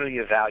opportunity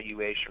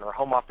evaluation or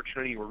home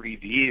opportunity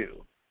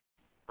review,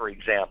 for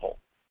example,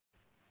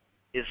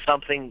 is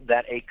something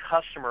that a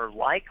customer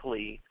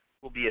likely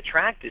will be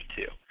attracted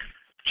to.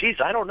 Geez,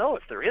 I don't know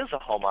if there is a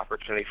home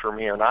opportunity for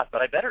me or not,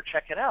 but I better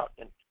check it out.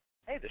 And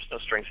hey, there's no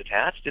strings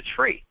attached. It's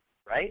free,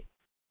 right?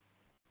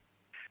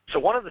 So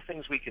one of the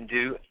things we can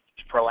do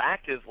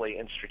proactively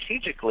and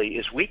strategically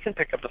is we can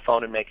pick up the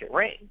phone and make it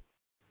ring.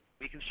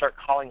 We can start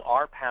calling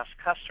our past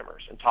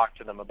customers and talk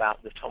to them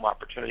about this home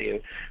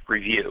opportunity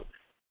review,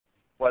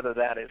 whether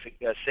that is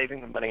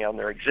saving them money on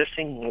their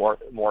existing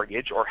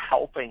mortgage or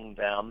helping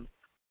them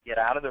get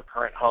out of their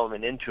current home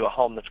and into a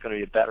home that's going to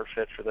be a better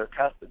fit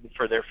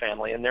for their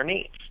family and their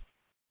needs.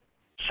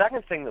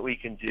 Second thing that we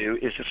can do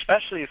is,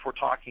 especially if we're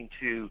talking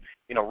to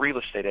real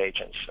estate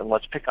agents, and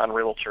let's pick on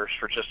realtors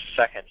for just a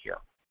second here.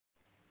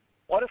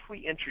 What if we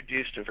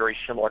introduced a very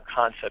similar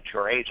concept to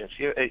our agents?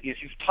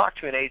 If you've talked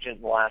to an agent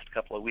in the last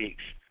couple of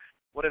weeks,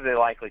 what have they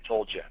likely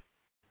told you?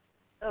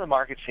 The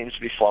market seems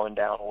to be slowing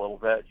down a little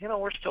bit.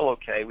 We're still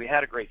okay. We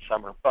had a great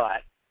summer,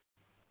 but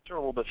it's a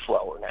little bit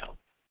slower now.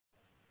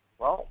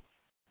 Well,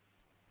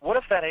 what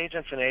if that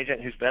agent's an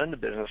agent who's been in the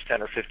business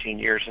 10 or 15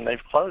 years and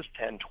they've closed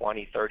 10,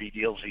 20, 30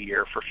 deals a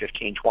year for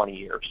 15, 20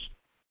 years?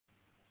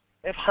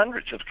 They have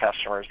hundreds of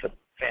customers,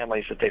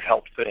 families that they've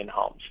helped put in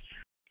homes.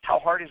 How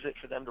hard is it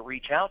for them to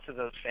reach out to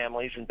those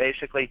families and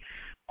basically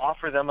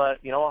offer them a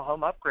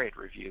home upgrade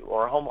review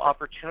or a home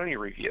opportunity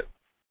review?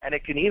 And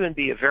it can even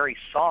be a very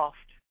soft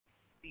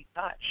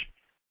touch.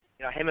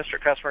 Hey, Mr.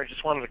 Customer, I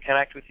just wanted to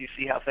connect with you,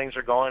 see how things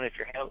are going, if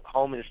your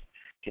home is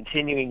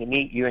continuing to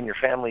meet you and your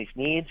family's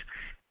needs,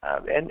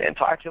 and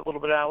talk to you a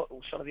little bit about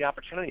some of the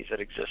opportunities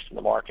that exist in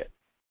the market.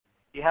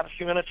 Do you have a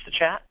few minutes to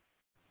chat?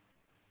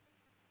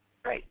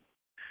 Great.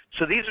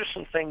 So these are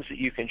some things that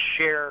you can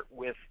share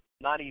with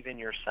not even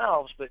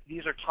yourselves, but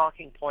these are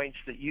talking points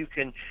that you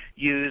can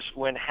use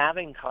when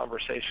having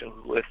conversations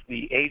with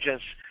the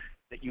agents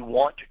that you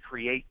want to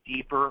create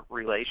deeper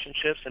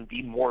relationships and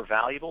be more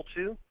valuable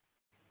to.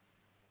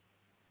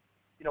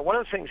 One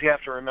of the things you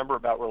have to remember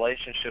about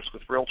relationships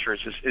with realtors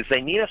is they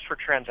need us for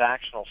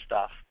transactional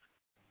stuff.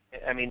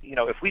 I mean,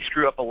 if we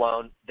screw up a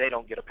loan, they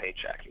don't get a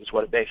paycheck, is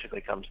what it basically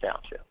comes down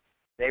to.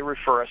 They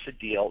refer us a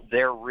deal.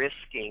 They're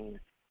risking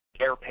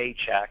their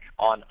paycheck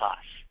on us.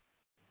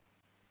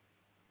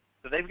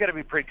 So they've got to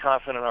be pretty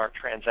confident in our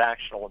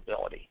transactional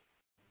ability.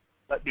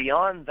 But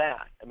beyond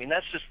that,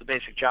 that's just the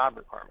basic job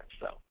requirements,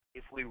 though.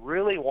 If we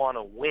really want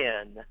to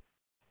win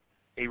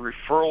a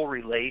referral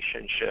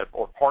relationship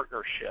or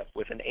partnership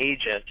with an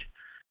agent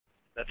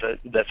that's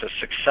a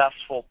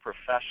successful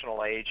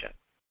professional agent,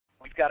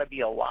 we've got to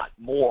be a lot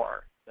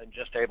more than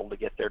just able to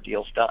get their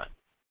deals done.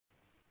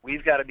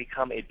 We've got to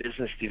become a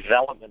business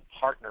development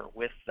partner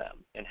with them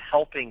and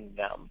helping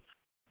them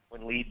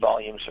when lead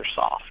volumes are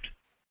soft.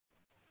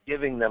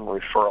 giving them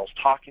referrals,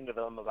 talking to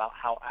them about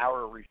how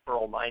our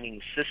referral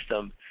mining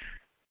system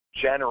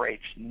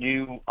generates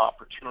new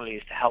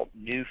opportunities to help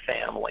new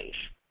families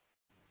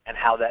and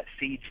how that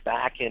feeds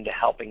back into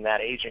helping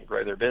that agent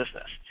grow their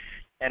business.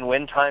 And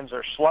when times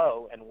are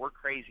slow and we're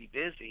crazy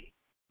busy,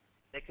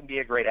 they can be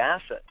a great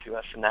asset to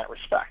us in that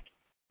respect.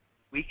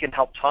 We can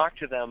help talk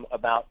to them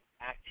about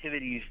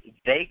activities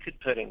they could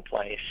put in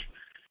place.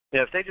 You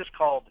know, if they just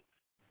called,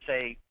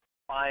 say,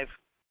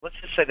 let's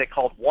just say they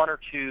called 1 or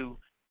 2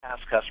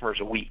 past customers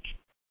a week.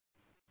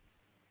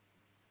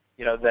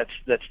 You know,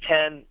 that's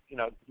 10.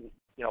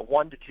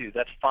 1 to 2.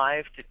 That's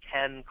 5 to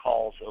 10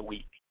 calls a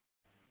week.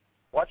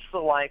 What's the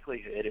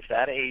likelihood if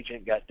that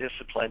agent got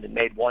disciplined and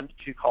made 1 to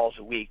 2 calls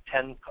a week,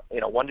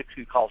 1 to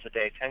 2 calls a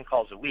day, 10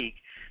 calls a week,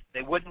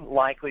 they wouldn't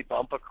likely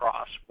bump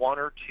across 1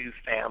 or 2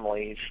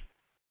 families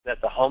that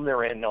the home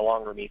they're in no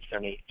longer meets their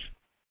needs.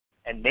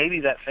 And maybe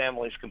that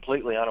family is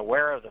completely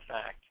unaware of the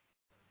fact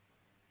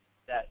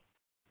that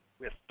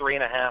with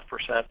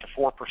 3.5% to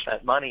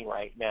 4% money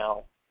right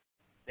now,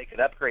 they could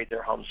upgrade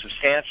their home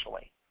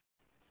substantially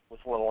with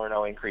little or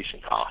no increase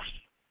in cost.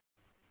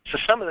 So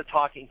some of the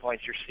talking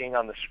points you're seeing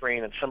on the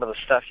screen and some of the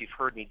stuff you've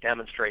heard me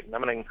demonstrate, and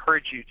I'm going to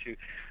encourage you to,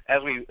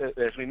 as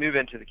we move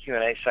into the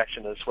Q&A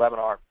section of this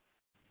webinar,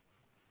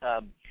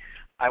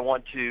 I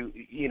want to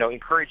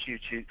encourage you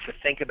to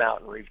think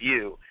about and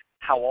review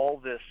how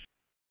all this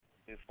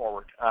moves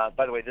forward.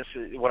 By the way, this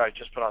is what I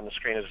just put on the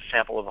screen is a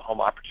sample of a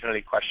home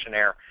opportunity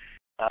questionnaire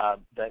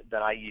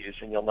that I use,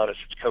 and you'll notice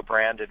it's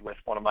co-branded with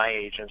one of my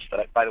agents.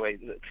 That, by the way,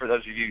 for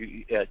those of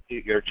you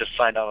who just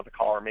signed on to the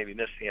call or maybe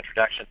missed the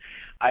introduction,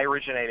 I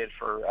originated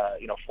for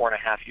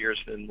 4.5 years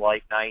in the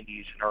late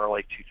 90s and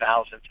early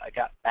 2000s. I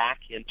got back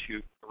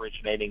into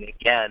originating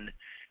again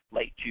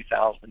late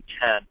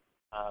 2010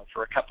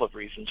 for a couple of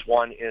reasons.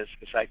 One is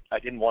because I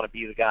didn't want to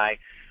be the guy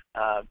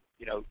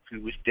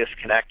who was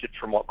disconnected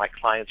from what my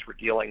clients were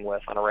dealing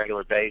with on a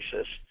regular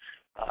basis.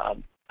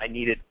 I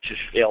needed to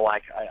feel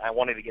like I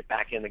wanted to get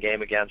back in the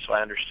game again, so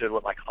I understood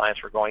what my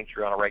clients were going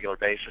through on a regular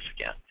basis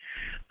again.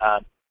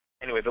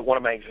 Anyway, but one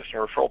of my existing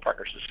referral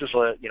partners, this is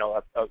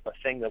a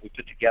thing that we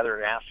put together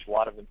and asks a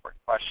lot of important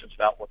questions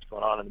about what's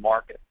going on in the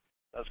market,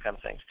 those kind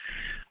of things.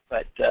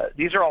 But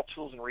these are all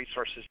tools and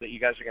resources that you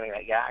guys are going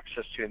to get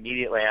access to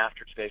immediately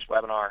after today's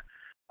webinar.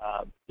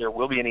 There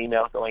will be an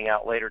email going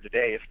out later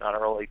today, if not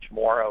early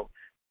tomorrow,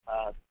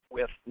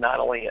 with not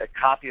only a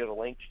copy of the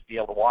link to be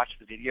able to watch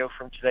the video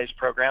from today's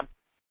program,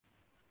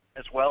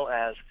 as well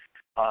as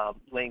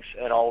links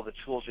and all of the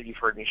tools that you've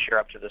heard me share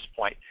up to this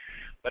point.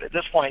 But at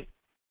this point,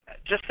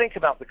 just think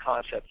about the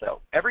concept,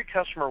 though. Every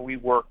customer we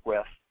work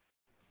with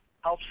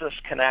helps us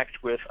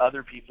connect with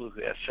other people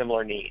who have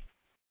similar needs.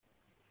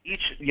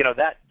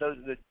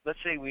 Let's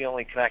say we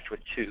only connect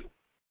with 2.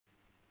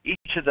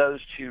 Each of those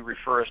 2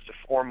 refer us to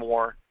 4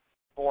 more.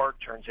 4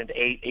 turns into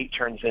 8. 8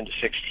 turns into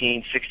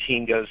 16.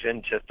 16 goes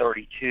into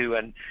 32,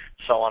 and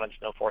so on and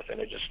so forth, and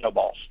it just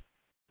snowballs.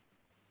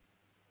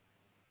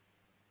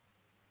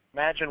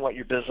 Imagine what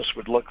your business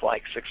would look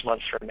like 6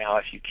 months from now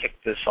if you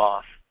kicked this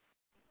off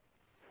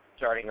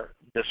starting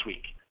this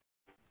week.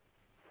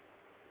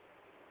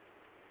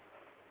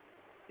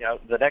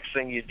 The next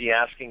thing you'd be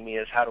asking me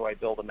is, how do I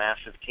build a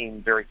massive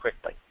team very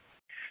quickly?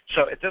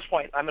 So at this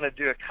point, I'm going to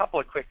do a couple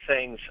of quick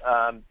things.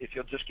 If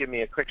you'll just give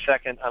me a quick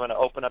second, I'm going to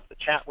open up the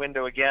chat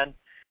window again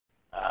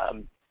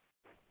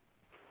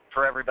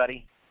for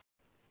everybody.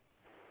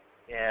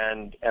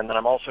 And then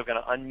I'm also going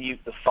to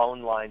unmute the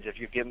phone lines if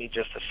you give me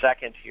just a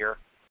second here.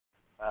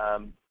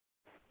 I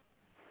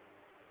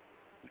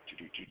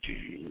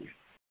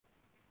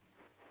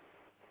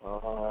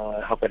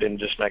hope I didn't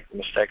just make the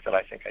mistake that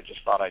I think I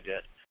just thought I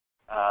did.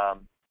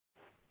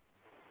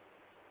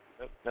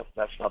 Nope,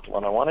 that's not the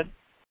one I wanted.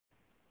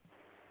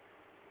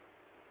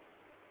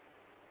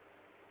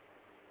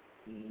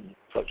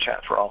 Flow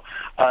chat for all.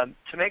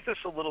 To make this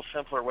a little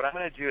simpler, what I'm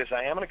going to do is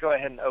I am going to go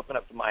ahead and open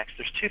up the mics.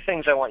 There's 2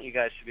 things I want you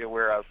guys to be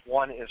aware of.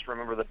 One is,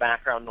 remember, the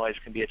background noise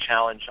can be a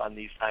challenge on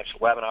these types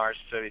of webinars.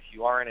 So if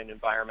you are in an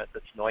environment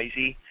that's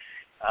noisy,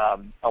 I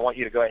want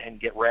you to go ahead and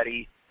get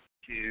ready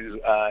to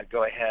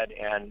go ahead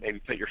and maybe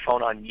put your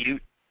phone on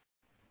mute.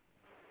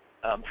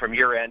 From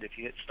your end, if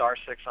you hit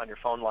 *6 on your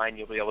phone line,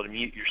 you'll be able to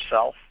mute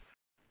yourself.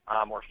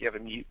 Or if you have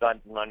a mute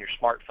button on your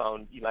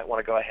smartphone, you might want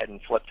to go ahead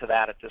and flip to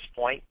that at this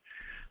point.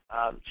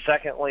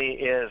 Secondly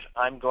is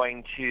I'm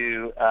going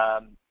to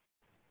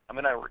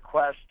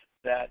request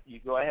that you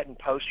go ahead and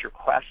post your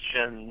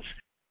questions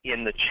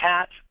in the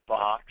chat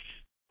box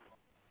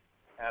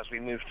as we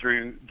move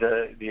through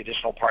the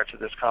additional parts of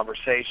this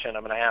conversation.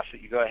 I'm going to ask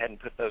that you go ahead and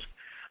put those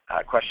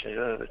questions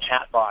into the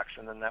chat box,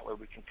 and then that way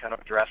we can kind of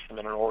address them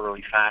in an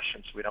orderly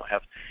fashion so we don't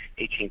have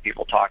 18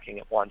 people talking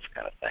at once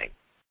kind of thing.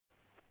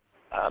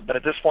 But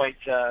at this point,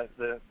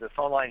 the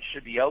phone line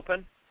should be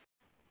open.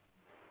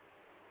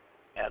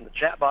 And the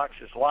chat box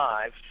is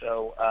live,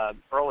 so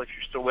Earl, if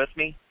you're still with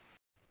me.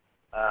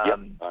 Yep,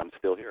 I'm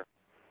still here.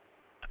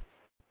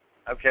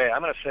 Okay,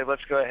 I'm going to say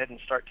let's go ahead and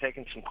start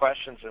taking some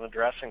questions and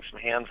addressing some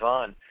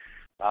hands-on.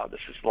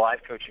 This is the live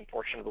coaching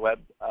portion of the web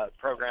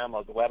program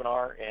of the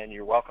webinar, and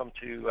you're welcome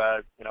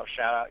to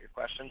shout out your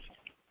questions.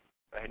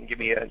 Go ahead and give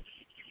me a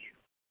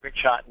quick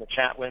shot in the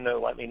chat window.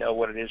 Let me know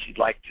what it is you'd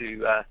like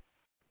to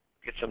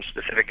get some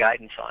specific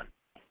guidance on.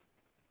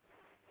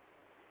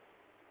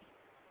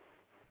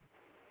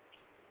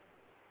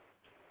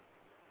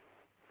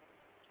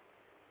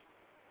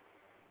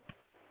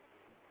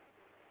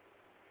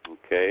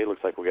 Okay,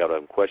 looks like we got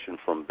a question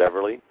from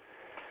Beverly.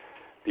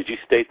 Did you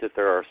state that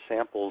there are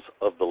samples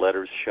of the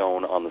letters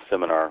shown on the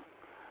seminar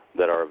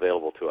that are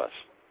available to us?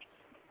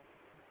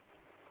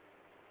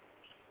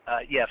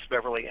 Yes,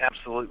 Beverly,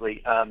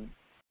 absolutely.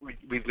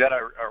 We've got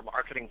our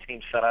marketing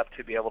team set up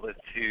to be able to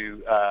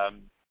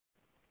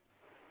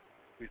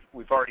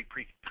we've already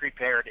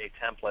prepared a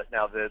template.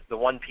 Now, the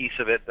one piece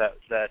of it that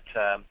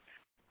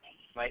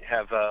might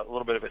have a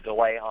little bit of a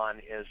delay on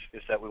is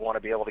that we want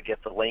to be able to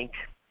get the link,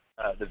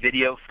 the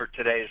video for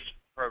today's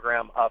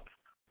program up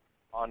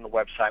on the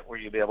website where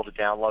you'll be able to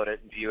download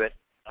it and view it,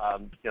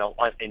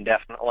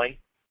 indefinitely.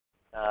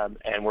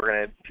 And we're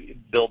going to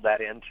build that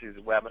into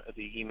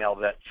the email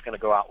that's going to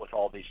go out with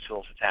all these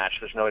tools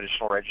attached. There's no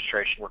additional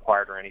registration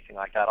required or anything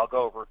like that. I'll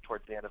go over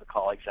towards the end of the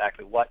call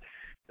exactly what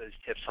those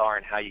tips are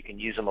and how you can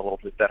use them a little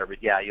bit better.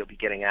 But yeah, you'll be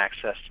getting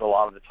access to a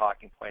lot of the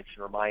talking points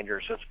and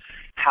reminders of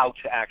how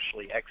to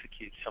actually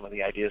execute some of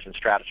the ideas and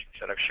strategies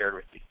that I've shared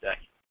with you today.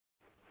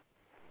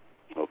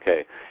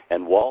 Okay.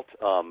 And Walt,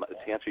 to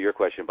answer your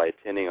question, by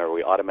attending, are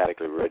we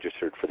automatically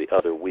registered for the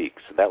other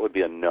weeks? That would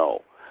be a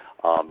no.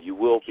 You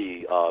will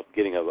be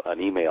getting an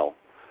email,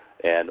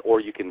 or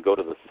you can go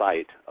to the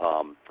site,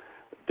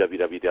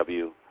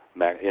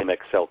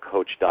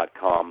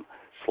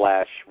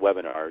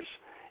 www.mxlcoach.com/webinars,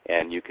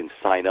 and you can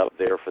sign up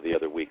there for the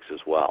other weeks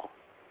as well.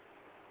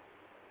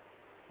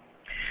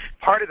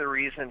 Part of the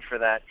reason for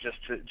that, just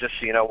so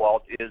you know,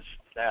 Walt, is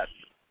that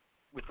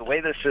with the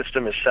way the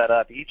system is set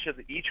up, each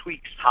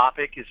week's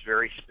topic is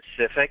very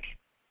specific,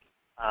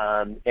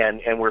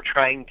 and we're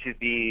trying to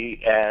be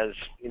as,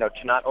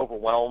 to not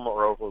overwhelm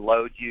or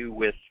overload you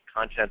with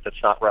content that's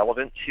not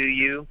relevant to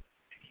you.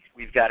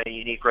 We've got a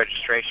unique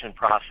registration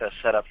process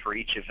set up for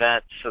each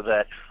event so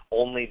that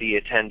only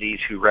the attendees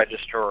who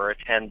register or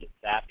attend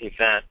that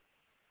event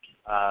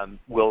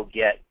will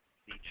get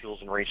the tools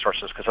and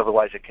resources, because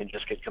otherwise it can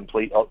just get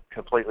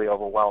completely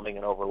overwhelming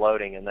and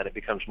overloading, and then it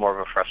becomes more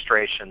of a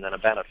frustration than a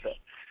benefit.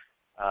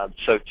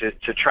 So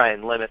to try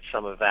and limit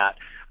some of that,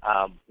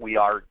 we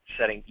are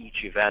setting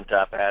each event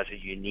up as a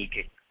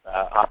unique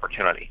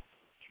opportunity.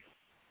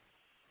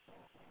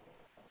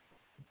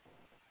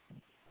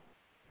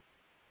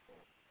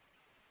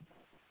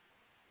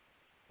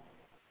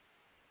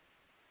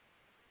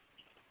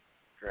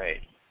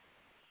 Great.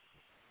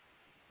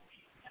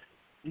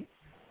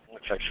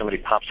 Looks like somebody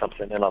popped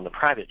something in on the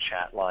private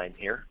chat line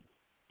here.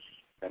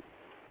 Okay.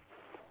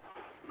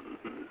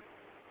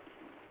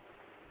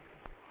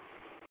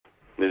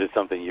 Is it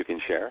something you can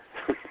share?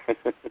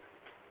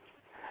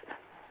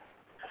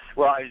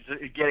 Well, I was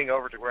getting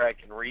over to where I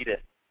can read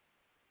it.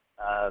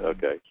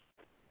 Okay.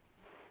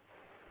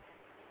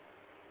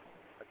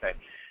 Okay.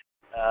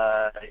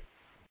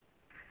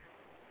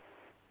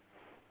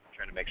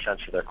 Trying to make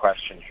sense of their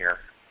question here.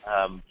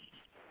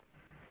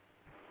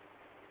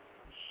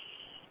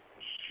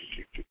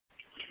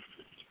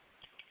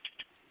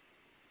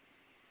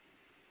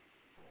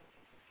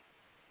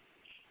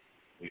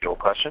 Usual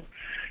question.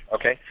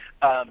 Okay.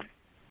 Well,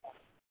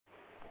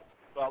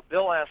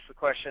 Bill asked the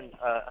question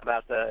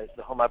about the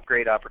home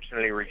upgrade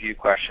opportunity review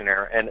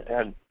questionnaire, and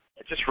I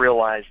just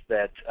realized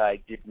that I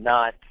did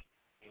not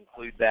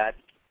include that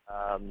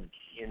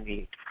in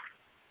the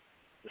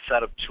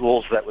set of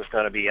tools that was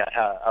going to be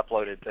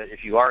uploaded. But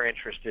if you are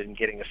interested in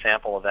getting a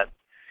sample of that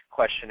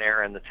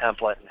questionnaire and the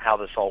template and how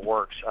this all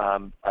works,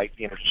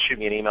 shoot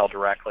me an email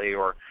directly,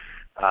 or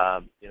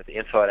the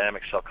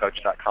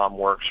info@mxlcoach.com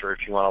works, or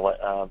if you want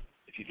to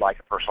if you'd like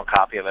a personal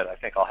copy of it, I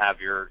think I'll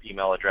have your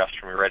email address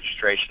from your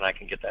registration. I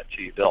can get that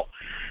to you, Bill.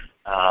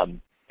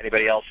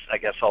 Anybody else? I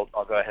guess I'll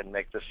go ahead and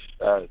make this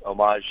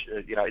homage.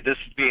 This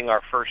being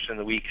our first in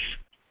the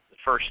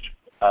first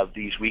of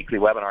these weekly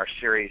webinar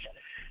series.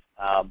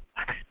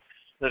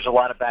 There's a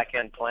lot of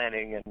back-end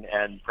planning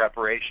and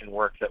preparation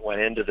work that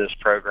went into this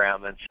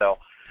program, and so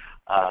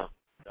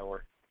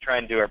we're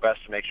trying to do our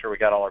best to make sure we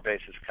got all our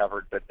bases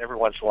covered, but every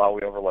once in a while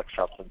we overlook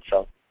something,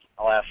 so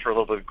I'll ask for a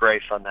little bit of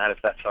grace on that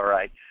if that's all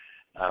right.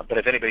 But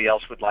if anybody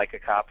else would like a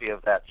copy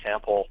of that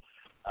sample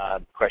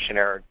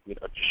questionnaire,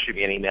 just shoot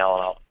me an email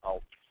and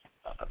I'll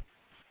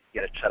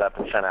get it set up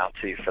and sent out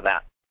to you for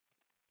that.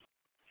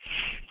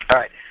 All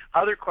right.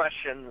 Other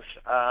questions,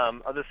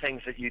 other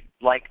things that you'd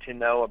like to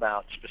know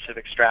about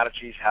specific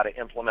strategies, how to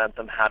implement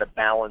them, how to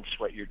balance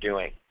what you're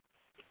doing.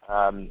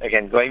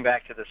 Again, going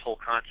back to this whole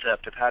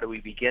concept of how do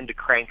we begin to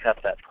crank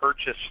up that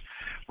purchase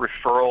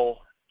referral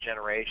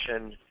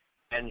generation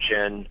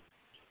engine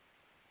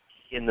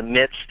in the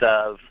midst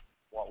of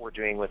what we're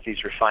doing with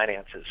these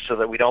refinances, so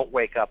that we don't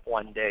wake up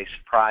one day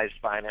surprised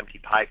by an empty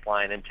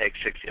pipeline and take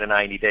 60 to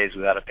 90 days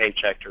without a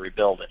paycheck to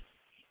rebuild it.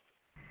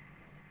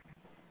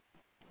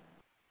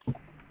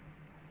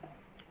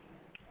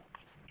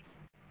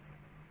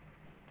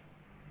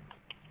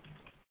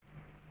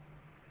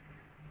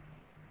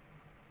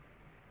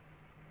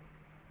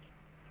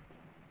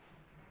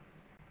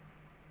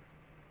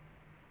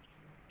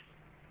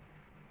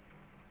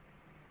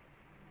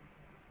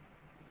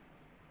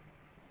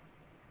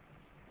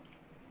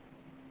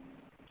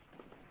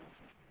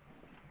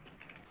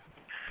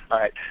 All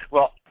right.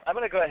 Well, I'm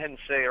going to go ahead and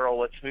say, Earl,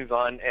 let's move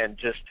on and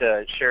just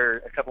share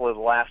a couple of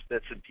the last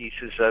bits and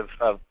pieces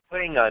of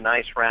putting a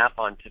nice wrap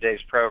on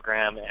today's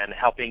program and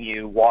helping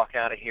you walk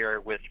out of here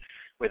with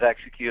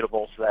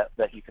executables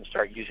that you can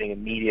start using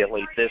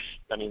immediately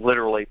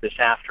literally this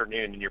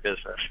afternoon in your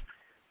business.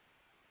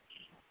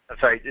 I'm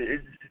sorry.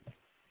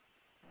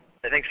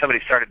 I think somebody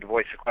started to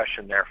voice a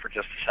question there for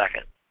just a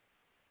second.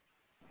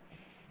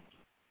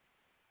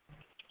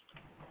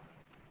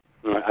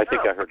 I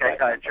think I heard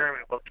that. Jeremy,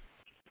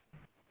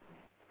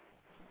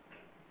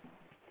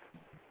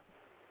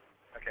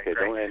 Okay,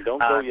 don't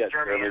go yet,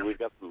 Jeremy. We've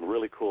got some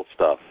really cool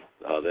stuff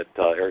that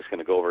Erik's going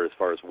to go over as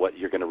far as what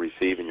you're going to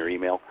receive in your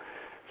email.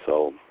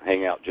 So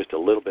hang out just a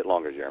little bit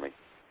longer, Jeremy.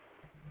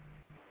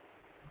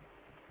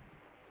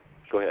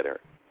 Go ahead,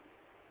 Erik.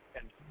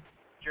 And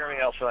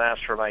Jeremy also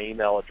asked for my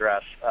email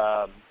address,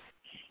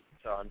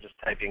 so I'm just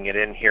typing it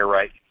in here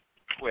right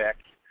quick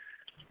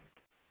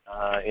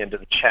into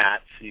the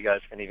chat, so you guys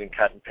can even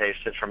cut and paste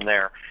it from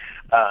there.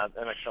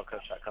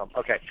 MXLcoach.com.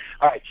 Okay.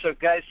 All right. So,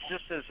 guys,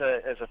 just as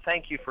a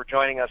thank you for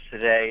joining us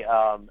today,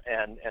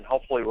 and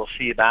hopefully we'll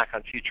see you back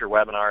on future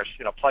webinars.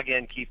 Plug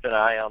in, keep an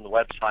eye on the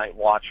website,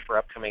 watch for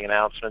upcoming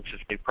announcements of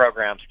new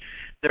programs.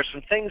 There's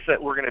some things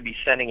that we're going to be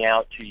sending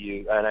out to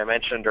you, and I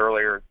mentioned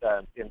earlier,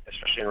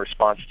 especially in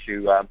response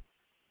to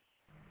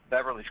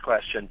Beverly's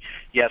question,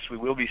 yes, we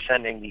will be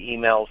sending the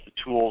emails, the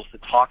tools, the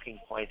talking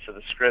points of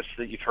the scripts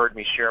that you've heard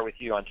me share with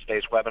you on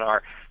today's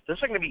webinar.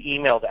 Those are going to be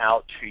emailed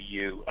out to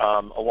you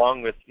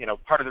along with,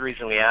 part of the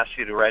reason we asked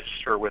you to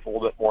register with a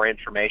little bit more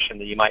information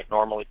than you might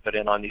normally put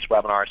in on these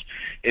webinars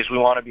is we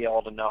want to be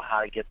able to know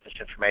how to get this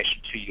information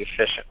to you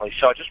efficiently.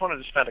 So I just wanted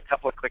to spend a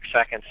couple of quick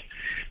seconds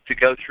to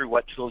go through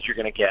what tools you're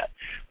going to get.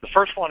 The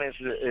first one is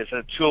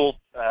a tool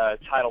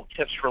titled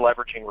Tips for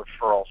Leveraging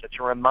Referrals. It's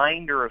a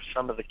reminder of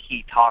some of the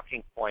key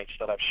talking points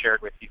that I've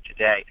shared with you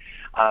today.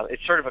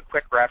 It's sort of a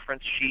quick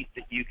reference sheet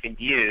that you can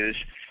use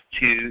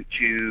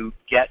to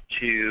get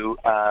to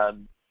a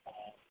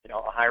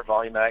higher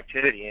volume of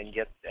activity and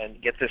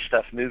get this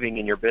stuff moving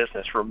in your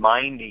business,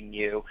 reminding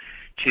you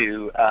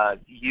to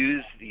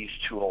use these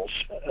tools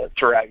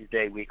throughout your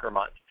day, week, or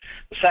month.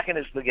 The second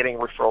is getting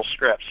referral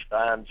scripts.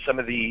 Some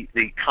of the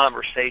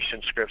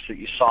conversation scripts that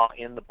you saw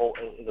in the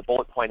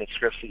bullet pointed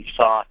scripts that you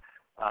saw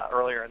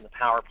earlier in the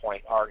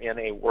PowerPoint are in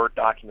a Word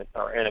document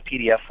or in a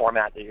PDF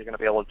format that you're going to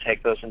be able to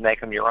take those and make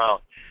them your own.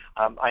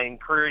 I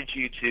encourage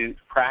you to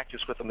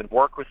practice with them and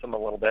work with them a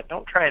little bit.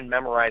 Don't try and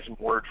memorize them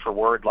word for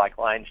word like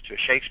lines to a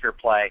Shakespeare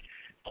play.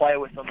 Play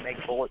with them,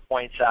 make bullet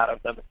points out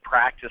of them, and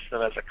practice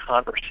them as a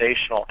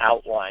conversational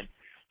outline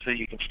so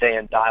you can stay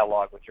in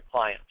dialogue with your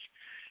clients.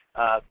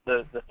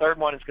 The third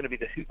one is going to be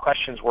the Who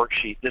Questions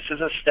worksheet. This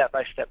is a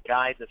step-by-step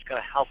guide that's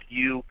going to help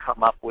you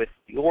come up with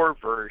your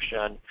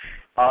version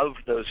of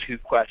those Who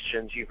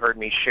Questions you heard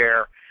me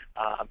share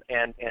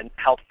and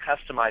help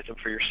customize them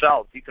for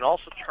yourself. You can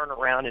also turn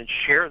around and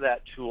share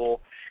that tool,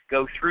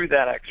 go through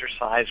that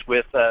exercise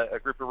with a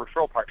group of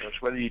referral partners,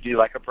 whether you do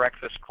like a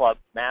breakfast club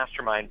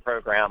mastermind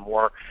program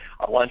or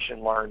a lunch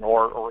and learn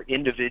or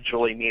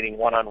individually meeting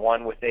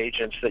one-on-one with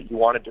agents that you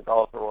want to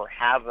develop or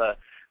have an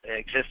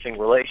existing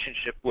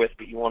relationship with,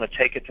 but you want to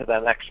take it to the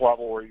next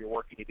level where you're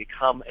working to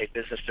become a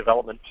business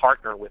development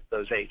partner with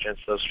those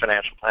agents, those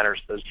financial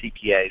planners, those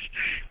CPAs.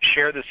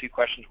 Share this Who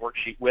Questions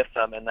worksheet with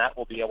them, and that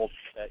will be able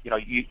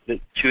to,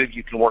 the two of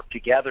you can work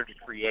together to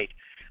create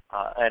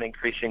an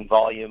increasing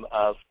volume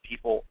of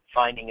people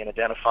finding and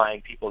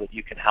identifying people that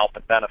you can help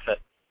and benefit.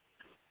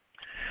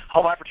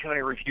 Home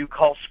Opportunity Review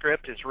Call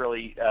script is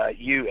really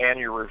you and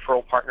your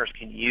referral partners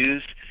can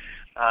use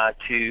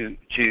to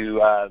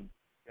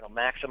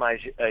maximize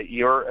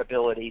your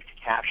ability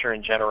to capture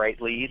and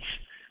generate leads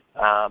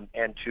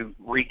and to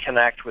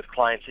reconnect with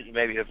clients that you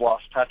maybe have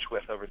lost touch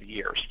with over the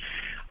years.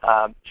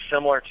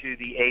 Similar to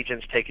the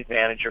Agents Take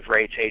Advantage of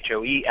Rates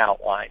HOE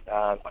outline.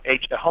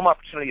 Home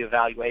Opportunity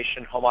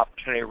Evaluation, Home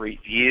Opportunity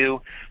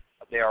Review,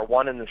 they are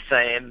one and the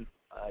same.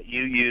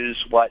 You use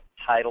what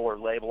title or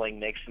labeling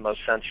makes the most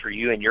sense for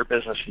you and your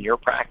business and your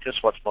practice,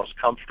 what's most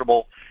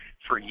comfortable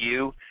for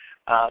you.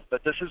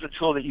 But this is a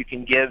tool that you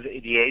can give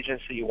the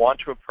agents that you want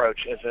to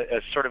approach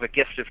as sort of a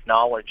gift of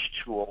knowledge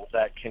tool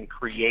that can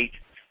create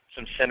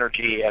some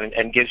synergy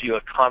and gives you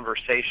a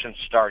conversation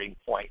starting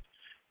point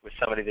with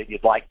somebody that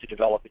you'd like to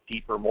develop a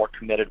deeper, more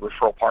committed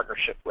referral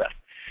partnership with.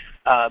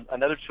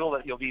 Another tool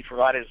that you'll be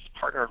provided is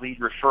partner lead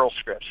referral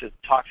scripts. It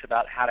talks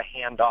about how to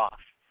hand off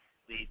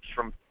leads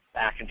from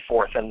back and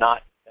forth and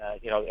not, as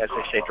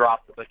they say,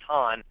 drop the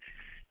baton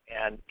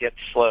and get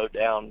slowed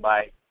down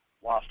by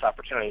lost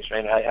opportunities.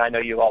 I mean, I know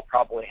you all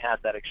probably had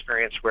that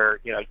experience where,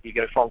 you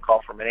get a phone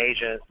call from an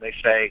agent and they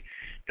say,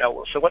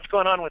 so what's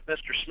going on with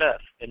Mr.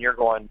 Smith? And you're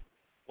going,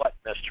 what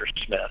Mr.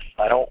 Smith?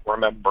 I don't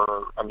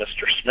remember a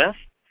Mr. Smith.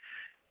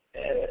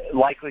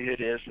 Likelihood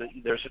is that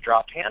there's a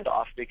dropped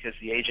handoff because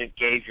the agent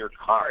gave your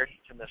card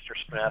to Mr.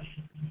 Smith,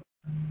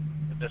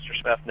 but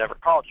Mr. Smith never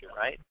called you,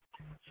 right?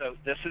 So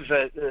this is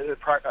a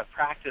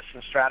practice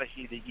and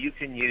strategy that you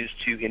can use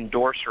to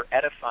endorse or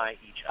edify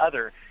each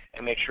other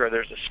and make sure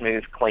there's a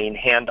smooth, clean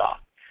handoff.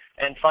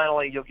 And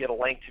finally, you'll get a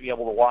link to be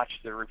able to watch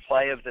the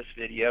replay of this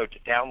video, to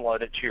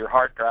download it to your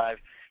hard drive,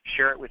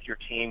 share it with your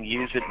team,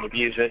 use it and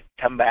abuse it,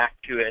 come back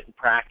to it and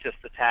practice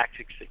the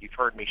tactics that you've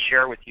heard me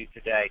share with you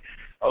today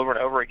over and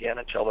over again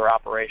until they're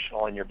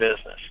operational in your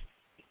business.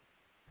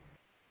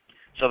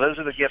 So those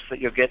are the gifts that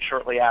you'll get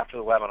shortly after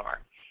the webinar.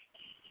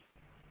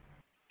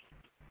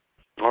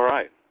 All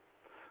right.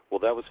 Well,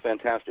 that was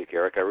fantastic,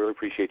 Erik. I really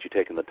appreciate you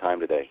taking the time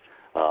today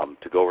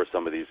to go over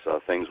some of these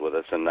things with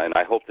us, and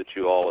I hope that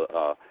you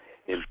all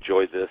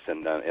enjoyed this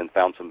and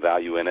found some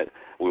value in it.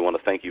 We want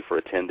to thank you for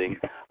attending.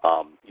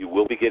 You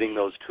will be getting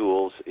those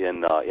tools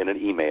in an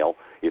email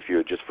if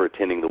you're just for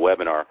attending the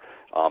webinar.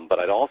 But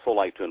I'd also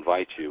like to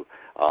invite you,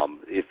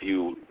 if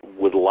you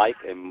would like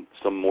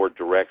some more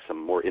direct,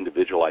 some more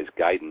individualized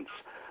guidance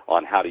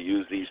on how to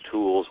use these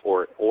tools,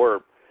 or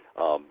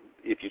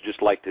if you'd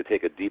just like to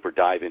take a deeper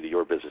dive into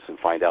your business and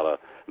find out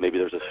maybe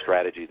there's a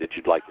strategy that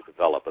you'd like to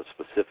develop,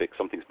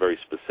 something very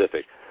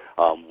specific.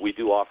 We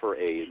do offer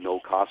a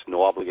no-cost,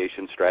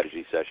 no-obligation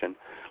strategy session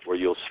where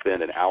you'll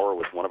spend an hour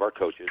with one of our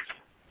coaches.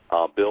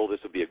 Bill,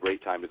 this would be a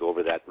great time to go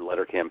over that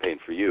letter campaign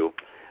for you.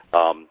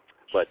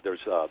 But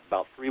there's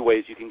about 3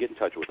 ways you can get in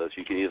touch with us.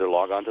 You can either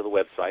log on to the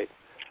website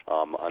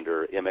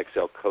under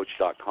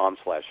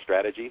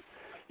mxlcoach.com/strategy.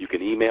 You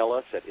can email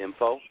us at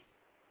info,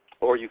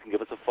 or you can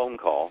give us a phone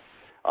call.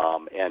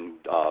 And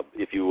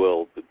if you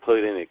will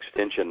put in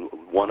extension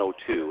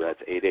 102,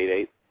 that's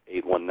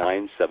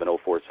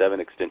 888-819-7047,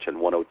 extension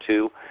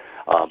 102.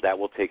 That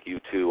will take you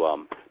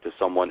to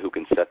someone who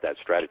can set that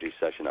strategy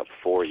session up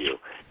for you.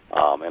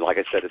 And like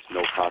I said, it's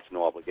no cost,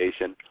 no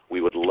obligation. We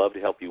would love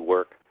to help you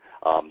work.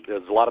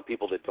 There's a lot of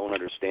people that don't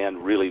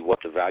understand really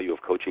what the value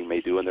of coaching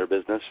may do in their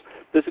business.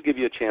 This will give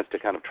you a chance to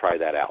kind of try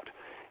that out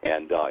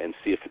and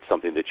see if it's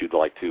something that you'd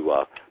like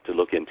to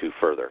look into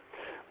further.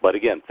 But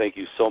again, thank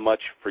you so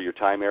much for your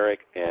time,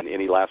 Erik. And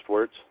any last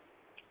words?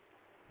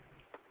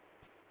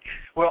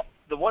 Well,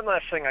 the one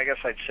last thing I guess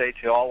I'd say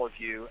to all of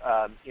you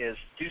is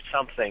do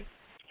something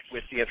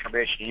with the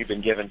information you've been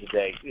given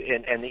today.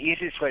 And the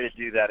easiest way to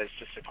do that is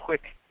just a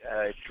quick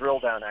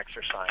drill-down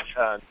exercise.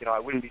 I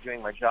wouldn't be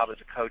doing my job as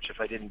a coach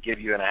if I didn't give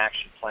you an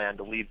action plan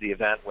to leave the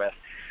event with.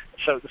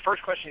 So the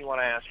first question you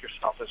want to ask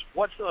yourself is,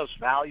 what's the most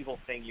valuable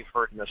thing you've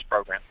heard in this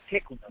program?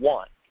 Pick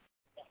one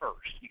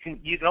first. You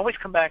can always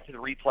come back to the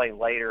replay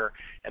later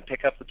and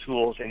pick up the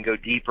tools and go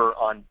deeper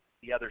on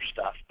the other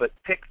stuff. But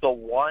pick the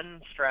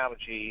one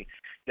strategy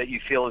that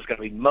you feel is going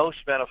to be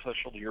most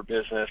beneficial to your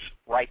business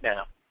right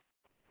now.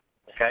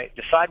 Okay?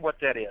 Decide what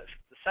that is.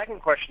 The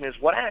second question is,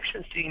 what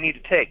actions do you need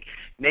to take?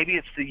 Maybe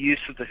it's the use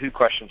of the Who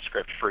Questions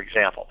script, for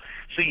example.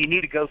 So you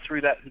need to go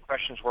through that Who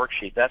Questions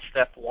worksheet. That's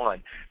step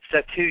one.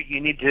 Step two, you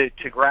need to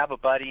grab a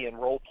buddy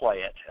and role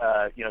play it,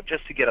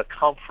 just to get a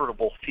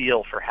comfortable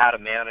feel for how to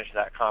manage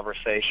that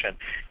conversation.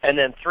 And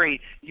then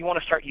three, you want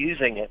to start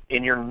using it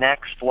in your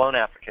next loan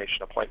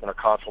application appointment or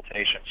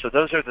consultation. So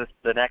those are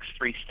the next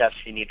 3 steps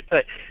you need to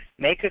put.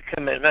 Make a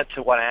commitment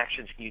to what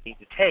actions you need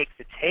to take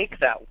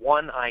that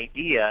one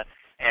idea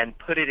and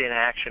put it in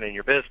action in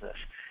your business.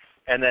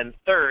 And then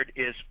third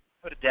is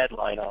put a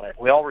deadline on it.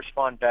 We all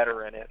respond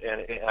better in it.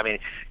 And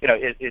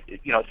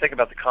think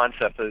about the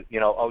concept of,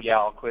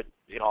 I'll quit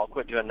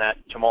doing that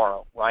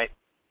tomorrow, right?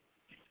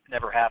 It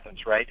never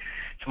happens, right?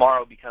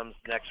 Tomorrow becomes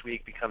next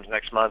week, becomes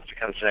next month,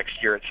 becomes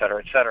next year, et cetera,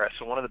 et cetera.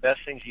 So one of the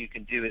best things you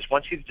can do is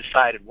once you've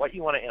decided what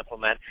you want to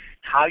implement,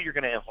 how you're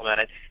going to implement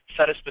it,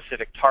 set a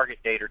specific target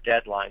date or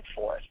deadline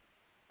for it.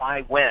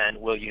 By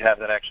when will you have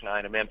that action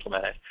item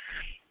implemented?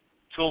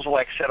 Tools,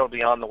 like I said, will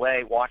be on the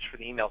way. Watch for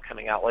the email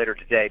coming out later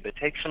today. But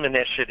take some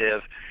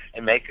initiative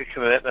and make a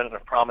commitment and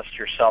a promise to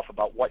yourself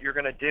about what you're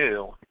going to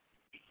do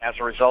as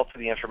a result of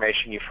the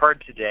information you've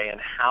heard today and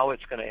how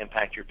it's going to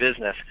impact your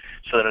business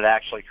so that it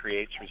actually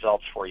creates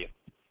results for you.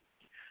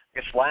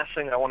 I guess the last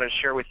thing I wanted to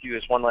share with you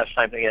is one last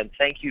time again,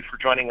 thank you for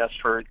joining us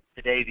for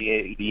today,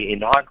 the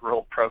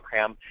inaugural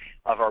program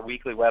of our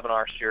weekly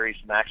webinar series,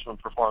 Maximum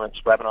Performance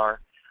Webinar.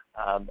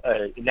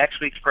 Next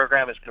week's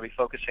program is going to be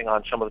focusing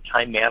on some of the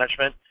time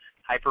management,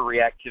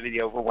 hyperreactivity,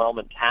 overwhelm,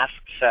 and task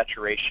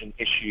saturation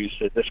issues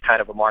that this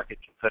kind of a market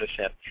can put us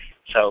in.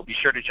 So be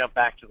sure to jump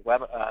back to the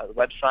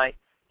website,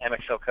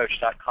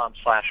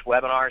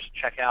 mxlcoach.com/webinars.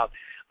 Check out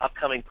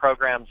upcoming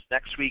programs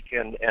next week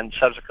and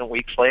subsequent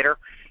weeks later,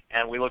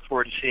 and we look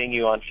forward to seeing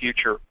you on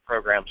future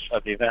programs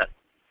of the event.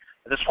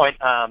 At this point,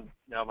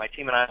 my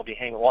team and I will be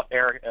hanging,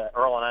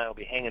 Earl and I will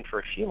be hanging for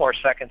a few more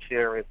seconds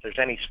here if there's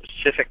any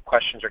specific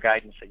questions or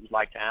guidance that you'd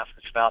like to ask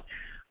us about.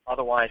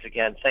 Otherwise,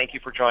 again, thank you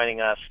for joining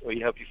us. We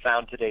hope you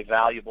found today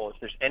valuable. If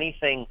there's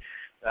anything,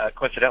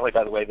 coincidentally,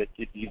 by the way, that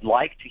you'd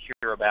like to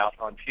hear about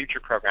on future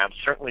programs,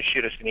 certainly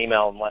shoot us an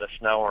email and let us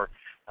know, or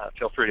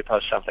feel free to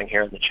post something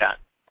here in the chat.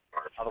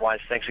 Otherwise,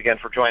 thanks again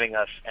for joining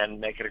us,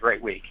 and make it a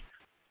great week.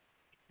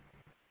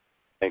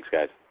 Thanks,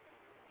 guys.